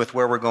less to do with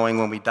where we're going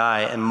when we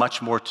die and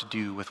much more to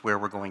do with where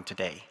we're going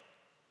today.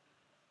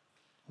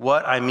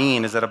 What I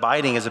mean is that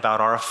abiding is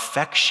about our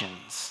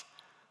affections.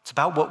 It's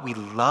about what we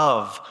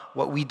love,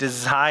 what we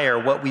desire,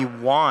 what we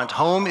want.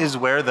 Home is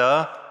where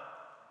the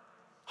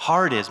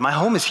heart is. My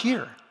home is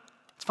here.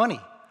 It's funny.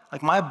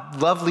 Like my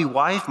lovely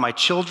wife, my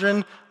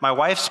children, my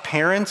wife's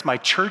parents, my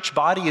church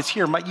body is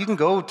here. You can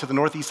go to the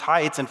Northeast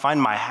Heights and find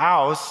my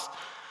house,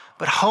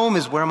 but home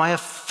is where my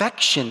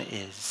affection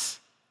is.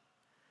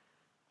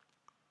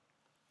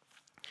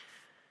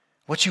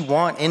 What you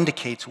want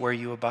indicates where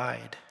you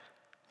abide.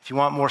 If you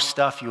want more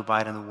stuff, you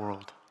abide in the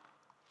world.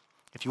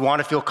 If you want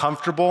to feel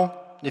comfortable,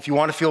 if you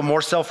want to feel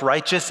more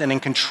self-righteous and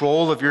in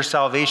control of your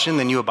salvation,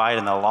 then you abide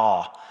in the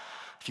law.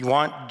 If you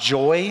want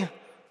joy,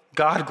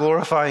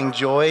 God-glorifying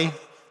joy,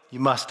 you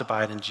must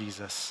abide in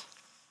Jesus.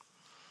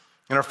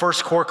 In our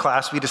first core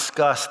class, we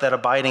discussed that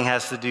abiding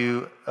has to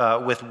do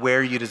with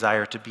where you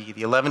desire to be.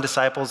 The 11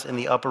 disciples in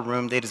the upper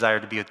room, they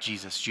desired to be with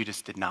Jesus.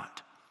 Judas did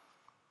not.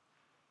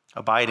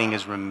 Abiding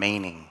is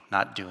remaining,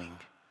 not doing.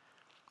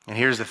 And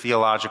here's the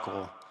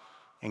theological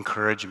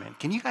encouragement.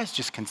 Can you guys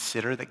just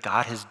consider that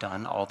God has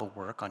done all the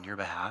work on your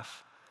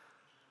behalf?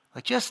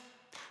 Like just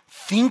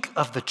think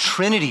of the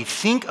Trinity.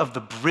 Think of the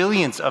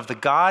brilliance of the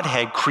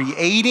Godhead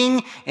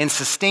creating and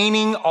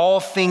sustaining all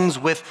things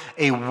with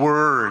a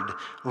word,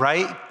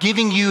 right?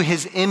 Giving you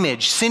his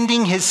image,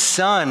 sending his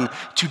son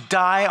to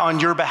die on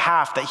your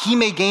behalf, that he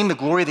may gain the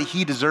glory that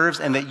he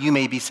deserves and that you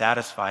may be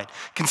satisfied.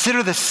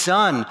 Consider the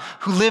Son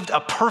who lived a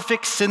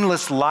perfect,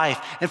 sinless life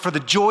and for the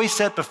joy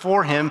set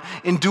before him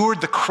endured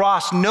the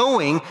cross,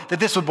 knowing that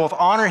this would both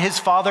honor his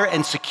Father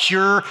and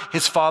secure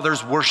his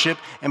Father's worship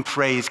and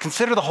praise.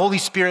 Consider the Holy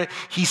Spirit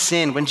he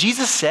sent. When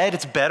Jesus said,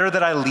 it's better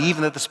that I leave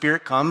and that the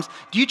Spirit comes,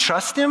 do you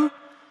trust him?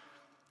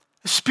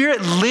 The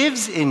Spirit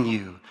lives in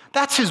you.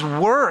 That's his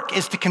work,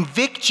 is to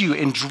convict you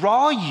and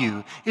draw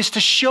you, is to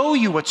show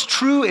you what's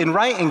true and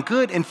right and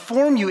good and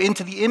form you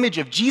into the image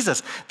of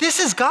Jesus. This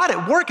is God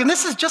at work, and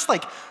this is just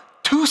like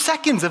 2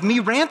 seconds of me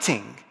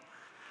ranting.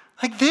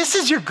 Like, this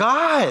is your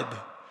God.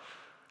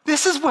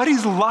 This is what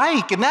he's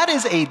like, and that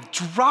is a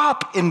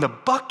drop in the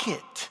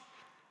bucket.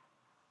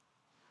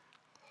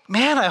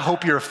 Man, I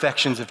hope your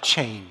affections have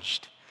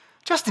changed.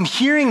 Just in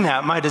hearing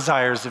that, my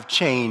desires have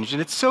changed,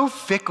 and it's so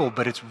fickle,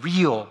 but it's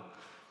real.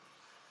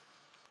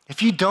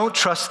 If you don't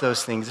trust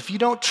those things, if you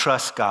don't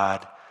trust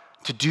God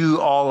to do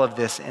all of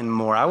this and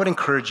more, I would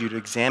encourage you to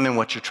examine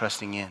what you're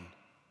trusting in.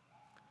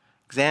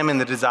 Examine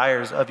the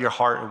desires of your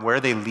heart and where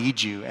they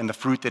lead you and the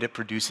fruit that it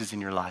produces in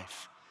your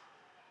life.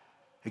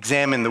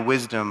 Examine the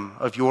wisdom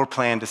of your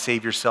plan to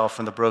save yourself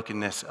from the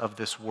brokenness of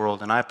this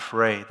world. And I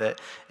pray that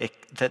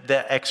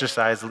that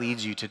exercise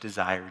leads you to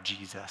desire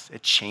Jesus.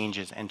 It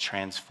changes and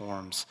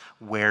transforms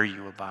where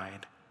you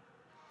abide.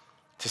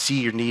 To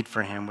see your need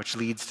for him, which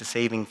leads to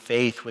saving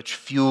faith, which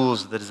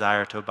fuels the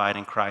desire to abide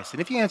in Christ.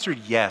 And if you answered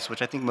yes,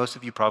 which I think most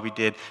of you probably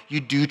did, you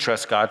do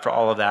trust God for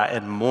all of that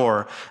and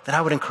more, then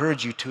I would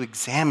encourage you to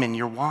examine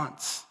your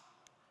wants.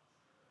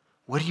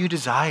 What do you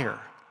desire?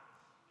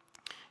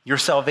 Your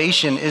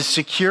salvation is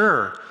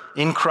secure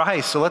in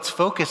Christ, so let's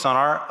focus on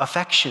our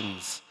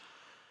affections.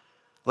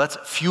 Let's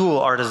fuel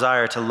our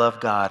desire to love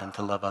God and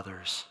to love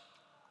others.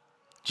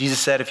 Jesus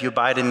said, if you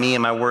abide in me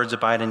and my words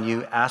abide in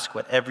you, ask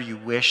whatever you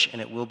wish and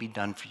it will be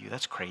done for you.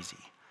 That's crazy.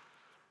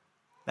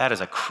 That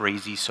is a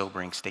crazy,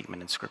 sobering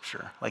statement in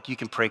Scripture. Like, you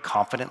can pray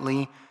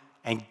confidently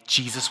and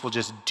Jesus will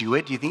just do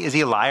it. Do you think, is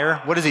he a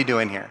liar? What is he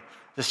doing here?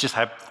 Is this just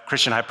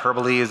Christian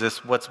hyperbole? Is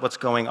this what's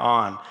going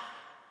on?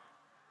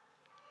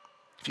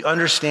 If you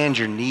understand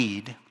your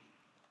need,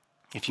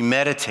 if you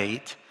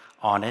meditate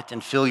on it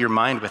and fill your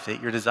mind with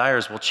it, your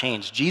desires will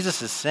change.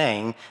 Jesus is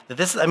saying that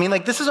this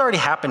has already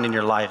happened in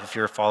your life if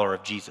you're a follower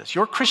of Jesus.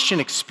 Your Christian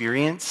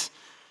experience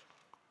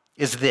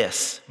is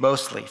this,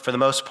 mostly, for the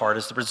most part,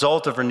 is the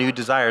result of renewed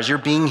desires. You're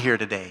being here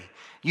today,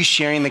 you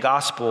sharing the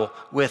gospel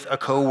with a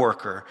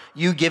coworker,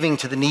 you giving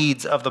to the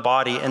needs of the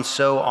body, and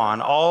so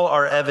on. All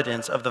are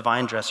evidence of the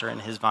vine dresser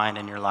and his vine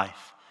in your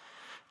life.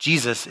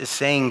 Jesus is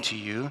saying to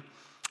you,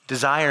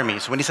 desire me.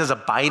 So when he says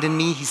abide in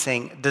me, he's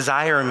saying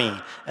desire me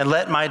and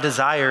let my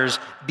desires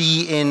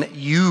be in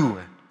you.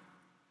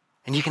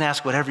 And you can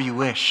ask whatever you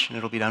wish and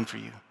it'll be done for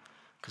you.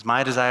 Because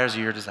my desires are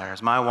your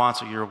desires. My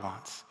wants are your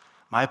wants.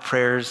 My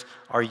prayers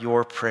are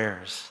your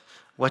prayers.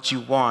 What you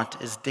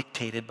want is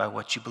dictated by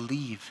what you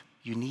believe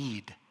you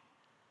need.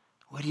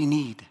 What do you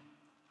need?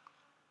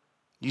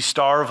 You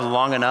starve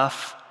long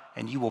enough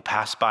and you will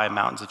pass by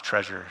mountains of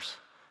treasures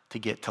to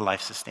get to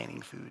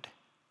life-sustaining food.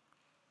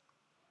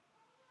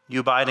 You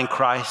abide in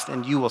Christ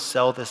and you will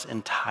sell this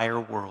entire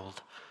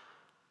world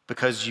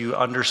because you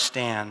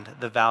understand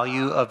the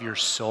value of your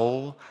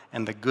soul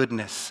and the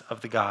goodness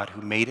of the God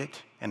who made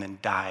it and then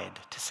died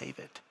to save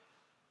it.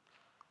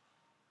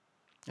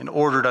 An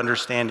ordered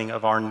understanding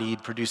of our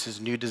need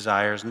produces new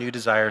desires. New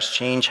desires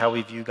change how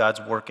we view God's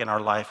work in our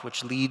life,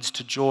 which leads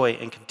to joy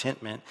and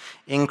contentment,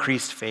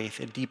 increased faith,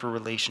 and deeper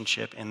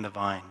relationship in the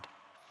vine.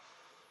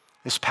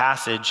 This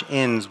passage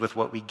ends with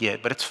what we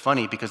get, but it's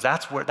funny because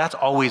that's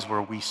always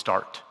where we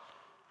start.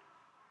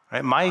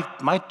 Right?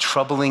 My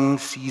troubling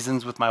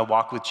seasons with my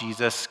walk with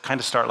Jesus kind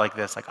of start like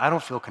this. Like, I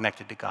don't feel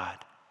connected to God.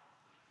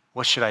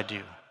 What should I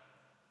do?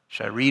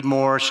 Should I read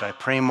more? Should I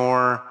pray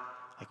more?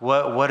 Like,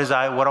 what do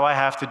I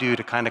have to do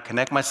to kind of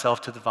connect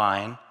myself to the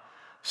vine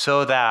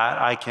so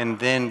that I can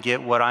then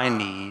get what I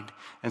need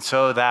and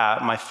so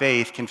that my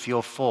faith can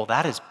feel full?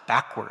 That is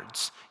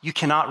backwards. You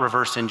cannot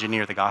reverse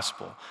engineer the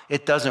gospel.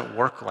 It doesn't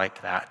work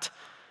like that.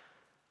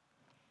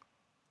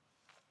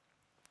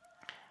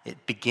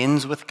 It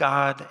begins with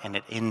God and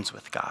it ends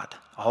with God,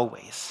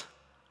 always.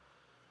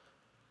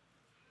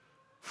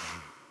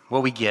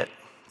 What we get,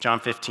 John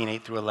 15,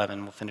 8 through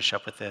 11, we'll finish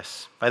up with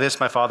this. By this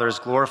my Father is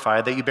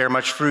glorified, that you bear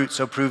much fruit,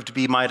 so prove to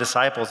be my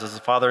disciples. As the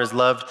Father has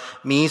loved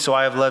me, so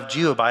I have loved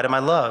you. Abide in my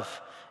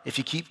love. If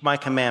you keep my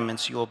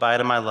commandments, you will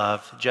abide in my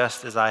love,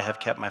 just as I have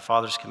kept my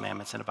Father's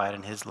commandments and abide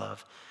in his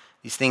love.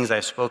 These things I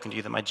have spoken to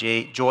you, that my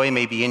joy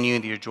may be in you,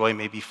 and that your joy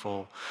may be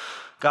full.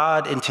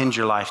 God intends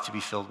your life to be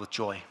filled with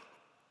joy.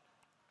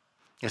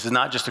 This is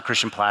not just a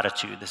Christian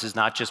platitude. This is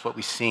not just what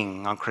we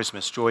sing on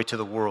Christmas, joy to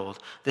the world.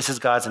 This is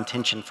God's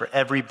intention for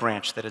every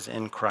branch that is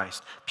in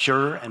Christ.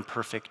 Pure and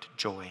perfect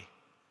joy.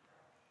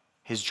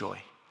 His joy.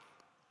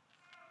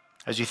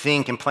 As you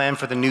think and plan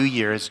for the new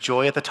year, is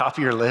joy at the top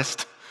of your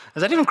list?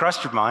 Has that even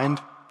crossed your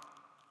mind?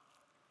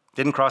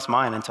 Didn't cross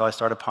mine until I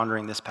started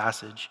pondering this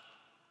passage.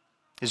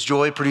 Is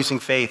joy producing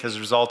faith as a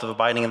result of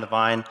abiding in the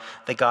vine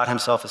that God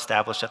himself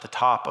established at the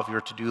top of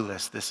your to-do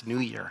list this new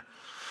year?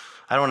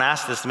 I don't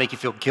ask this to make you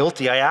feel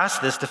guilty. I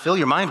ask this to fill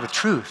your mind with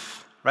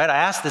truth, right? I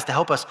ask this to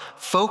help us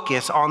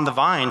focus on the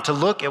vine, to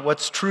look at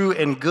what's true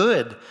and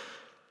good.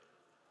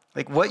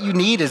 Like, what you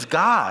need is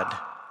God.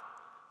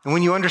 And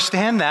when you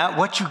understand that,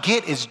 what you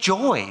get is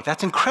joy.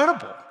 That's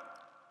incredible.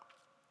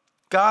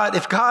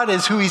 If God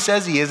is who he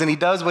says he is and he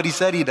does what he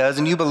said he does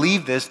and you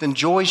believe this, then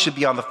joy should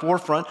be on the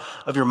forefront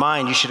of your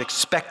mind. You should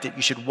expect it.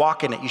 You should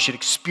walk in it. You should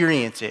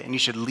experience it, and you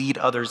should lead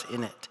others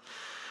in it.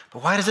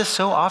 But why does this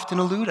so often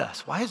elude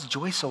us? Why is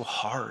joy so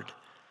hard?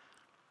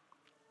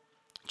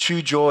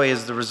 True joy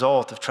is the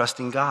result of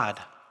trusting God,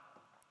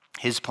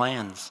 his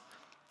plans,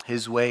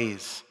 his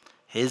ways,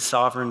 his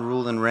sovereign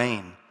rule and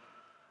reign.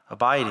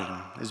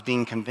 Abiding is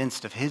being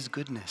convinced of his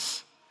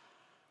goodness.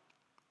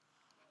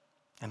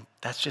 And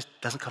that just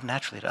doesn't come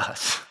naturally to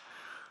us.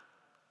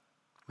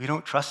 We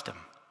don't trust him.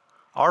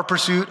 Our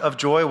pursuit of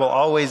joy will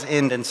always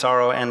end in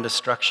sorrow and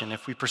destruction.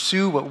 If we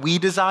pursue what we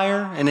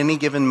desire in any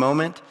given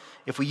moment,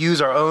 if we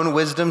use our own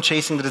wisdom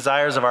chasing the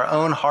desires of our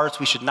own hearts,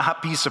 we should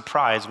not be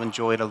surprised when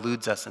joy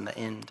eludes us in the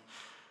end.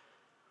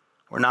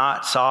 We're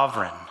not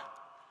sovereign.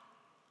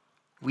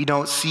 We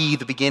don't see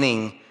the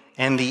beginning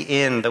and the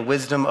end. The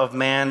wisdom of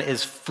man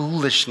is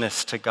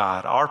foolishness to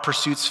God. Our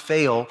pursuits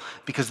fail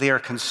because they are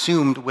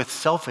consumed with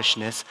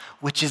selfishness,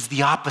 which is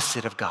the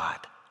opposite of God.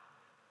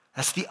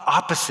 That's the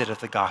opposite of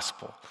the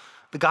gospel.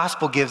 The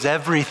gospel gives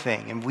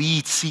everything, and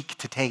we seek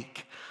to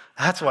take.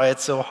 That's why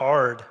it's so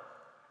hard.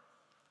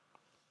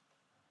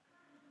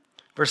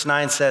 Verse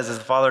 9 says, as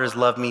the Father has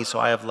loved me, so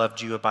I have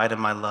loved you. Abide in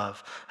my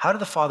love. How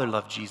did the Father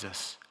love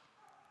Jesus?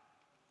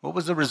 What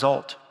was the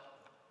result?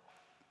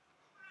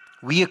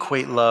 We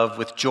equate love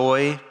with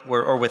joy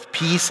or with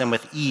peace and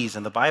with ease,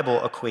 and the Bible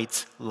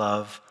equates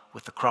love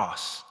with the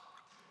cross.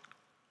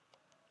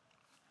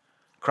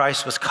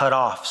 Christ was cut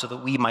off so that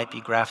we might be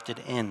grafted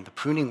in. The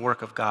pruning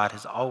work of God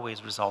has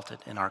always resulted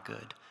in our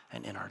good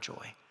and in our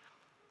joy.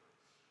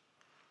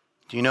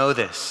 Do you know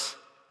this?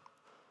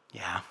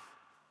 Yeah.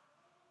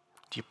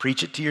 Do you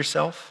preach it to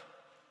yourself?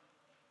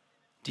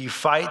 Do you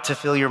fight to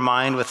fill your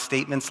mind with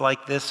statements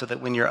like this so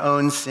that when your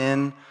own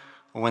sin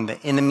or when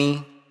the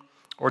enemy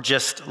or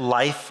just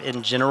life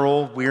in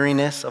general,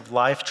 weariness of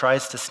life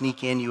tries to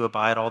sneak in, you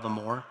abide all the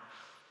more?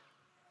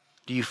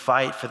 Do you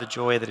fight for the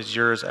joy that is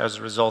yours as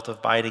a result of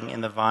abiding in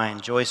the vine?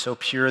 Joy so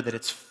pure that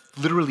it's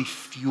literally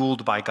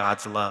fueled by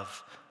God's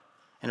love,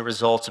 and it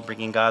results in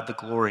bringing God the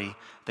glory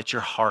that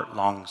your heart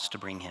longs to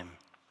bring him.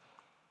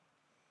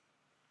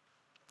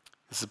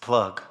 This is a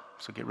plug,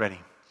 so get ready.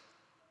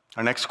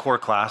 Our next core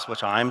class,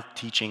 which I'm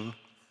teaching,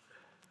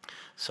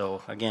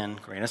 so again,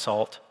 grain of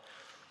salt,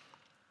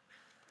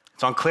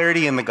 it's on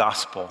clarity in the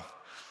gospel.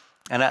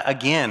 And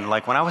again,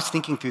 like when I was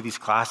thinking through these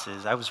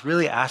classes, I was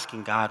really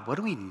asking God, what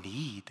do we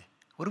need?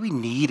 What do we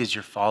need as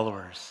your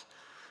followers?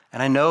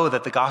 And I know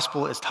that the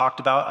gospel is talked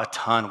about a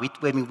ton.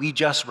 We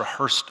just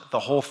rehearsed the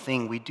whole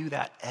thing. We do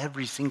that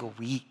every single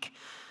week.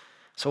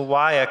 So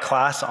why a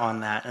class on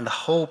that? And the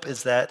hope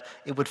is that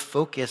it would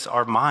focus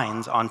our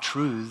minds on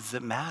truths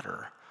that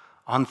matter,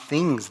 on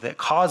things that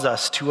cause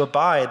us to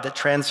abide, that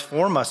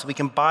transform us. We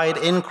can abide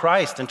in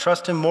Christ and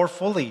trust him more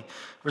fully,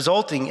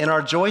 resulting in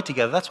our joy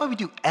together. That's why we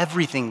do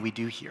everything we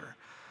do here.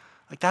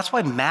 Like that's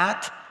why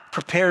Matt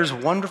prepares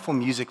wonderful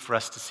music for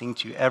us to sing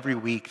to every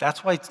week.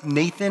 That's why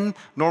Nathan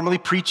normally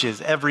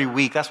preaches every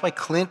week. That's why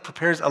Clint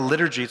prepares a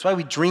liturgy. It's why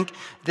we drink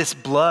this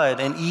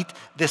blood and eat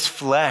this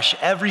flesh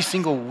every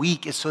single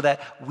week, is so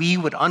that we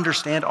would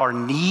understand our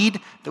need,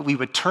 that we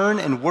would turn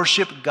and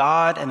worship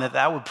God, and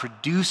that would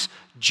produce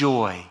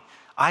joy.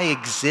 I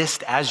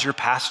exist as your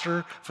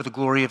pastor for the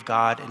glory of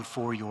God and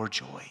for your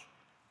joy.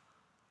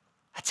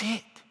 That's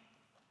it.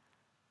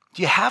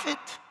 Do you have it?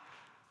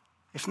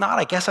 If not,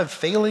 I guess I'm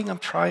failing. I'm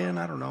trying.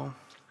 I don't know.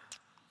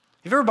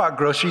 Have you ever bought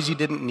groceries you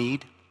didn't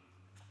need?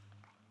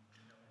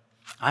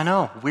 I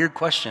know. Weird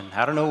question.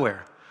 Out of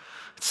nowhere.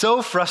 It's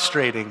so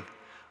frustrating,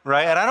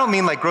 right? And I don't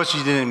mean like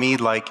groceries you didn't need,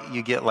 like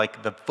you get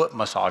like the foot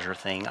massager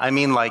thing. I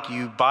mean like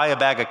you buy a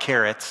bag of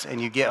carrots and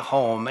you get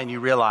home and you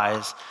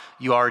realize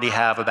you already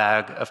have a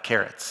bag of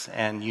carrots.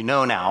 And you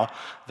know now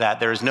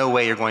that there is no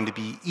way you're going to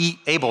be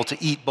able to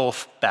eat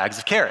both bags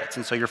of carrots.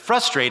 And so you're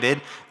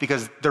frustrated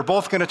because they're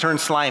both going to turn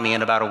slimy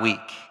in about a week.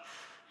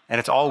 And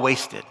it's all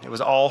wasted. It was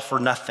all for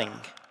nothing.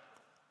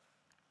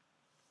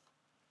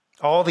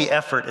 All the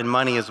effort and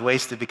money is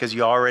wasted because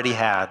you already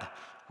had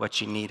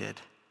what you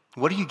needed.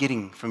 What are you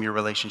getting from your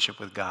relationship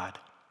with God?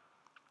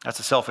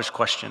 That's a selfish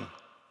question,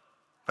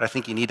 but I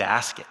think you need to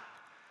ask it.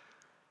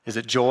 Is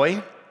it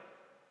joy?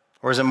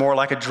 Or is it more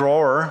like a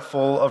drawer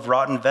full of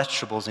rotten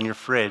vegetables in your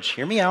fridge?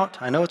 Hear me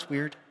out. I know it's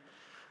weird.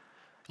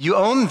 You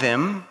own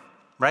them,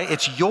 right?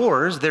 It's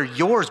yours. They're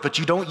yours, but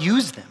you don't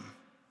use them.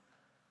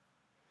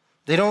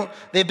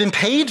 They've been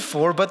paid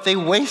for, but they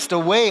waste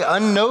away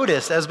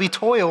unnoticed as we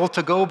toil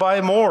to go buy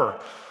more.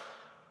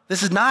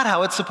 This is not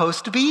how it's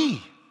supposed to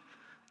be.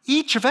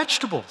 Eat your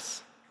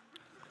vegetables,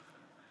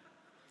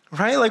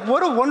 right? Like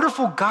what a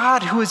wonderful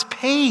God who has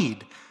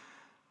paid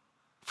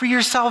for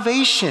your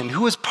salvation,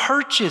 who has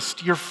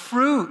purchased your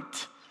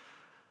fruit,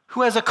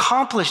 who has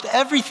accomplished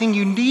everything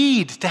you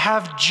need to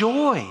have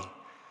joy.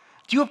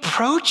 Do you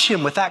approach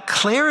him with that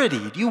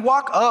clarity? Do you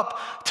walk up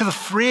to the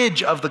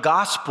fridge of the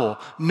gospel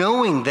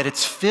knowing that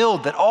it's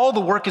filled, that all the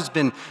work has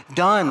been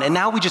done, and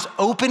now we just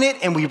open it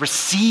and we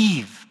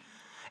receive?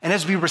 And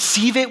as we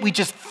receive it, we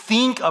just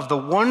think of the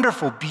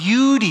wonderful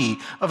beauty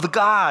of the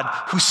God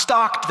who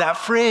stocked that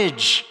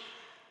fridge.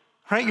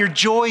 Right? Your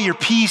joy, your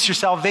peace, your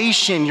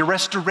salvation, your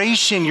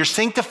restoration, your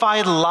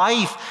sanctified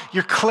life,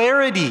 your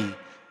clarity.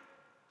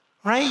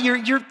 Right?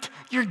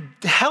 Your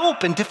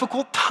help in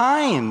difficult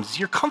times,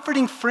 your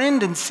comforting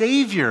friend and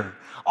Savior,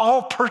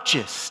 all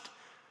purchased.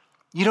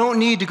 You don't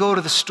need to go to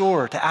the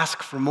store to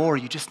ask for more.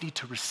 You just need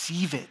to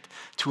receive it,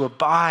 to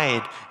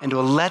abide, and to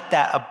let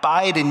that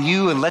abide in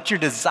you and let your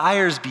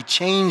desires be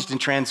changed and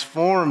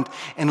transformed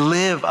and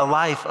live a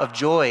life of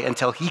joy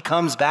until he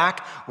comes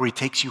back or he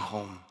takes you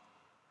home.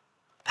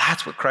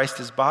 That's what Christ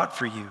has bought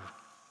for you.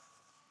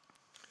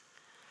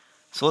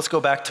 So let's go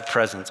back to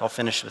presents. I'll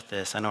finish with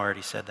this. I know I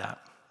already said that.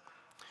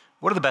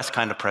 What are the best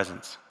kind of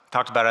presents?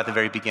 Talked about it at the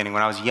very beginning.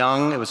 When I was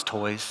young, it was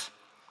toys.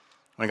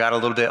 When I got a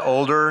little bit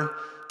older,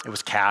 it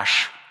was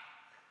cash.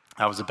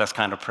 That was the best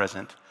kind of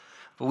present.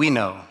 But we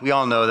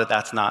all know that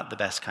that's not the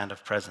best kind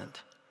of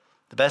present.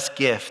 The best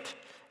gift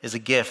is a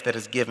gift that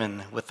is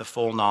given with the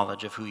full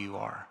knowledge of who you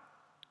are.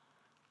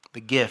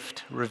 The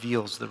gift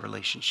reveals the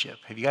relationship.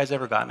 Have you guys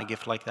ever gotten a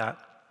gift like that?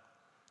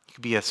 It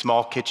could be a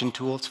small kitchen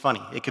tool. It's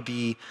funny. It could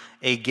be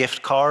a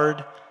gift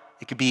card.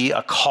 It could be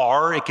a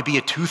car. It could be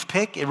a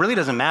toothpick. It really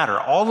doesn't matter.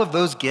 All of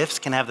those gifts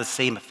can have the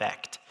same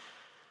effect.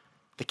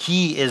 The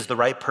key is the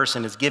right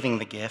person is giving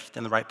the gift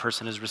and the right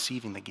person is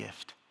receiving the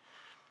gift.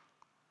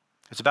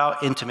 It's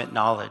about intimate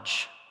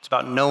knowledge. It's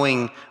about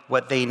knowing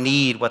what they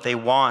need, what they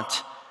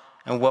want,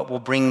 and what will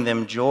bring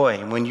them joy.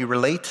 And when you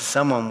relate to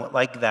someone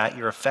like that,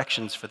 your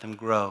affections for them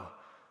grow.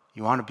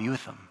 You want to be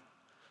with them.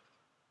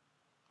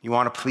 You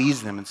want to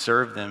please them and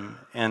serve them.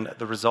 And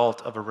the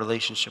result of a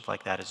relationship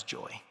like that is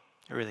joy.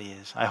 It really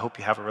is. I hope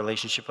you have a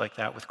relationship like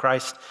that with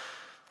Christ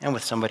and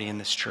with somebody in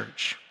this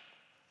church.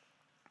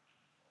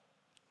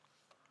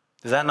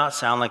 Does that not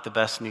sound like the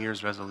best New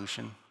Year's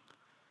resolution?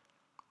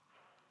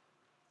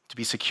 To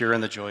be secure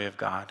in the joy of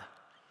God,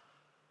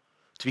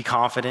 to be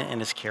confident in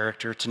his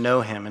character, to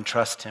know him and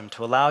trust him,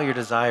 to allow your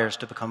desires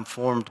to become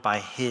formed by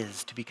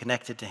his, to be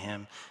connected to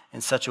him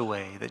in such a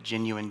way that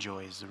genuine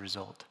joy is the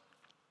result.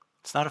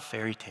 It's not a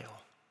fairy tale.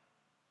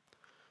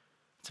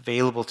 It's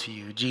available to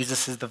you.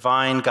 Jesus is the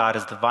vine. God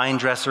is the vine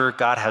dresser.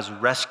 God has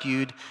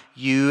rescued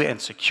you and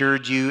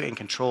secured you and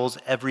controls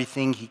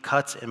everything. He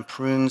cuts and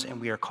prunes,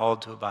 and we are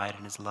called to abide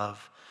in his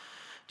love.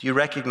 Do you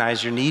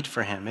recognize your need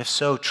for him? If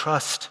so,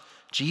 trust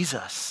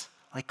Jesus.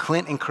 Like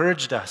Clint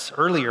encouraged us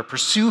earlier,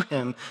 pursue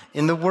him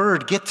in the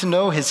word. Get to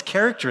know his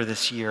character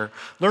this year.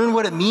 Learn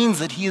what it means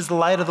that he is the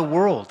light of the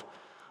world.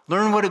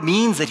 Learn what it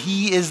means that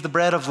he is the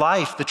bread of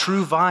life, the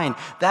true vine.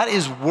 That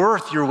is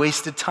worth your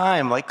wasted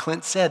time, like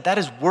Clint said. That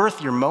is worth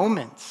your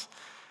moments.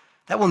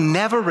 That will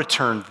never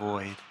return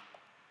void.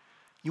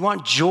 You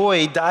want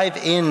joy? Dive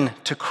in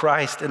to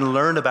Christ and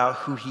learn about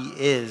who he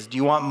is. Do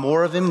you want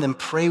more of him? Then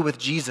pray with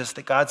Jesus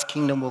that God's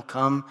kingdom will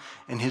come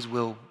and his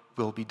will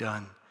be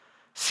done.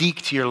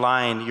 Seek to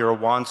align your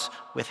wants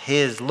with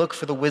his. Look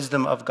for the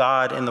wisdom of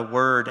God in the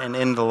word and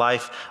in the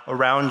life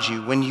around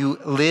you. When you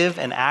live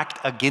and act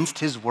against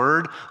his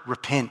word,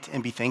 repent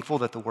and be thankful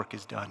that the work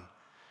is done.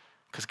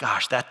 Because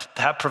gosh,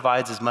 that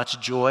provides as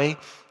much joy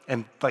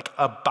and like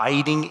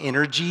abiding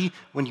energy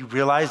when you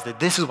realize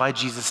that this is why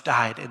Jesus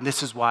died and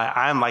this is why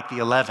I'm like the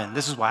 11.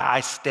 This is why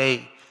I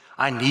stay.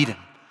 I need him.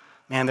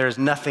 Man, there is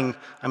nothing,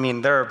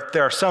 there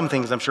are some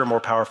things I'm sure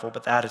more powerful,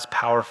 but that is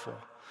powerful.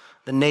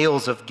 The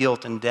nails of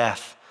guilt and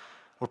death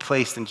were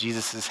placed in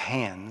Jesus'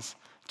 hands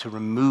to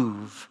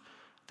remove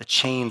the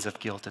chains of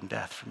guilt and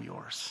death from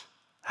yours.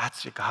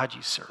 That's the God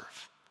you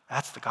serve.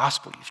 That's the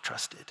gospel you've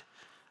trusted.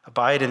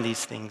 Abide in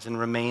these things and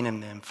remain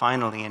in them.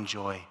 Finally,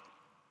 enjoy.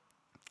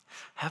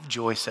 Have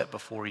joy set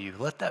before you.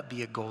 Let that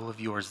be a goal of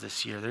yours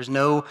this year. There's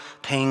no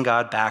paying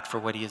God back for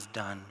what he has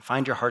done.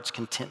 Find your heart's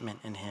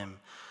contentment in him.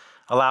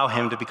 Allow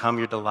him to become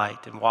your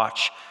delight and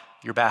watch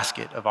your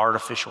basket of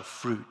artificial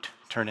fruit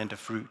turn into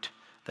fruit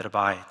that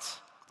abides.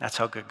 That's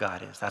how good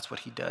God is. That's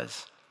what he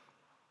does.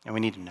 And we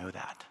need to know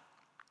that.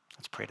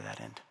 Let's pray to that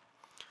end.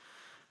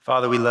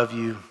 Father, we love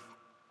you,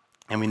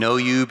 and we know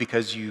you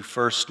because you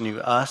first knew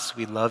us.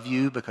 We love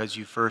you because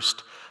you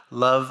first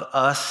love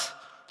us.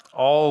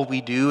 All we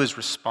do is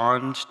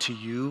respond to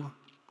you.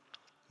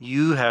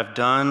 You have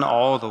done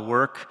all the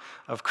work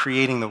of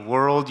creating the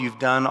world. You've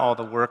done all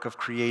the work of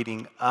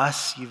creating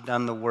us. You've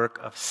done the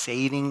work of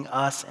saving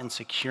us and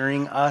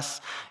securing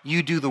us.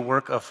 You do the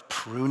work of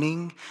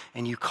pruning,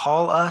 and you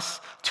call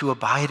us to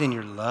abide in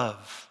your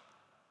love.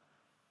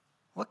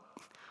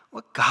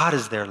 What God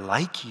is there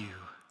like you?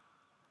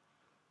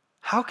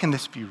 How can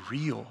this be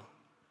real?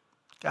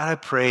 God, I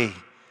pray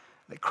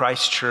that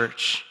Christ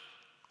Church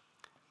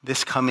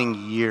this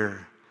coming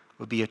year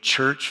would be a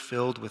church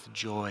filled with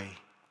joy,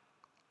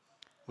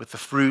 with the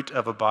fruit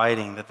of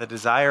abiding, that the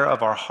desire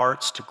of our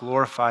hearts to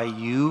glorify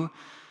you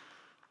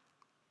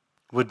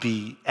would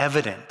be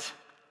evident,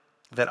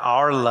 that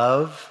our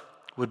love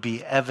would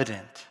be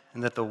evident,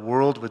 and that the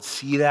world would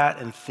see that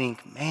and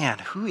think, man,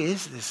 who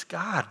is this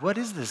God? What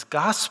is this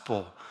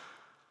gospel?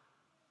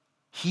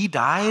 He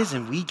dies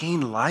and we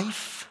gain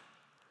life?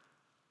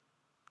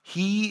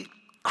 He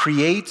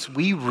creates,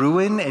 we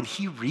ruin, and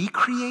he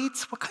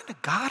recreates? What kind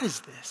of God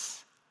is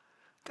this?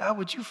 God,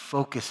 would you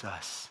focus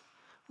us?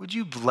 Would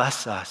you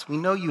bless us? We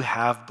know you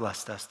have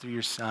blessed us through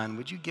your Son.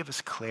 Would you give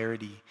us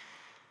clarity?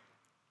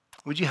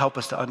 Would you help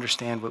us to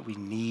understand what we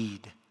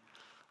need?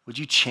 Would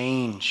you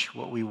change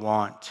what we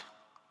want?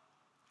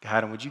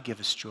 God, and would you give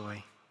us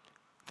joy?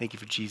 Thank you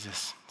for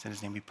Jesus. It's in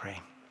his name we pray.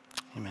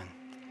 Amen.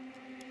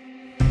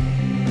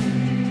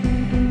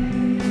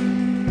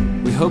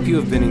 We hope you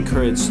have been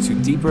encouraged to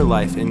deeper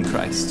life in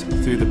Christ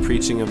through the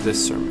preaching of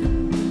this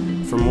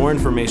sermon. For more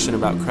information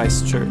about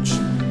Christ Church,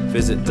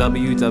 visit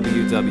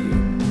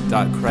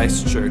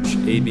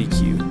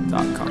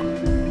www.christchurchabq.com.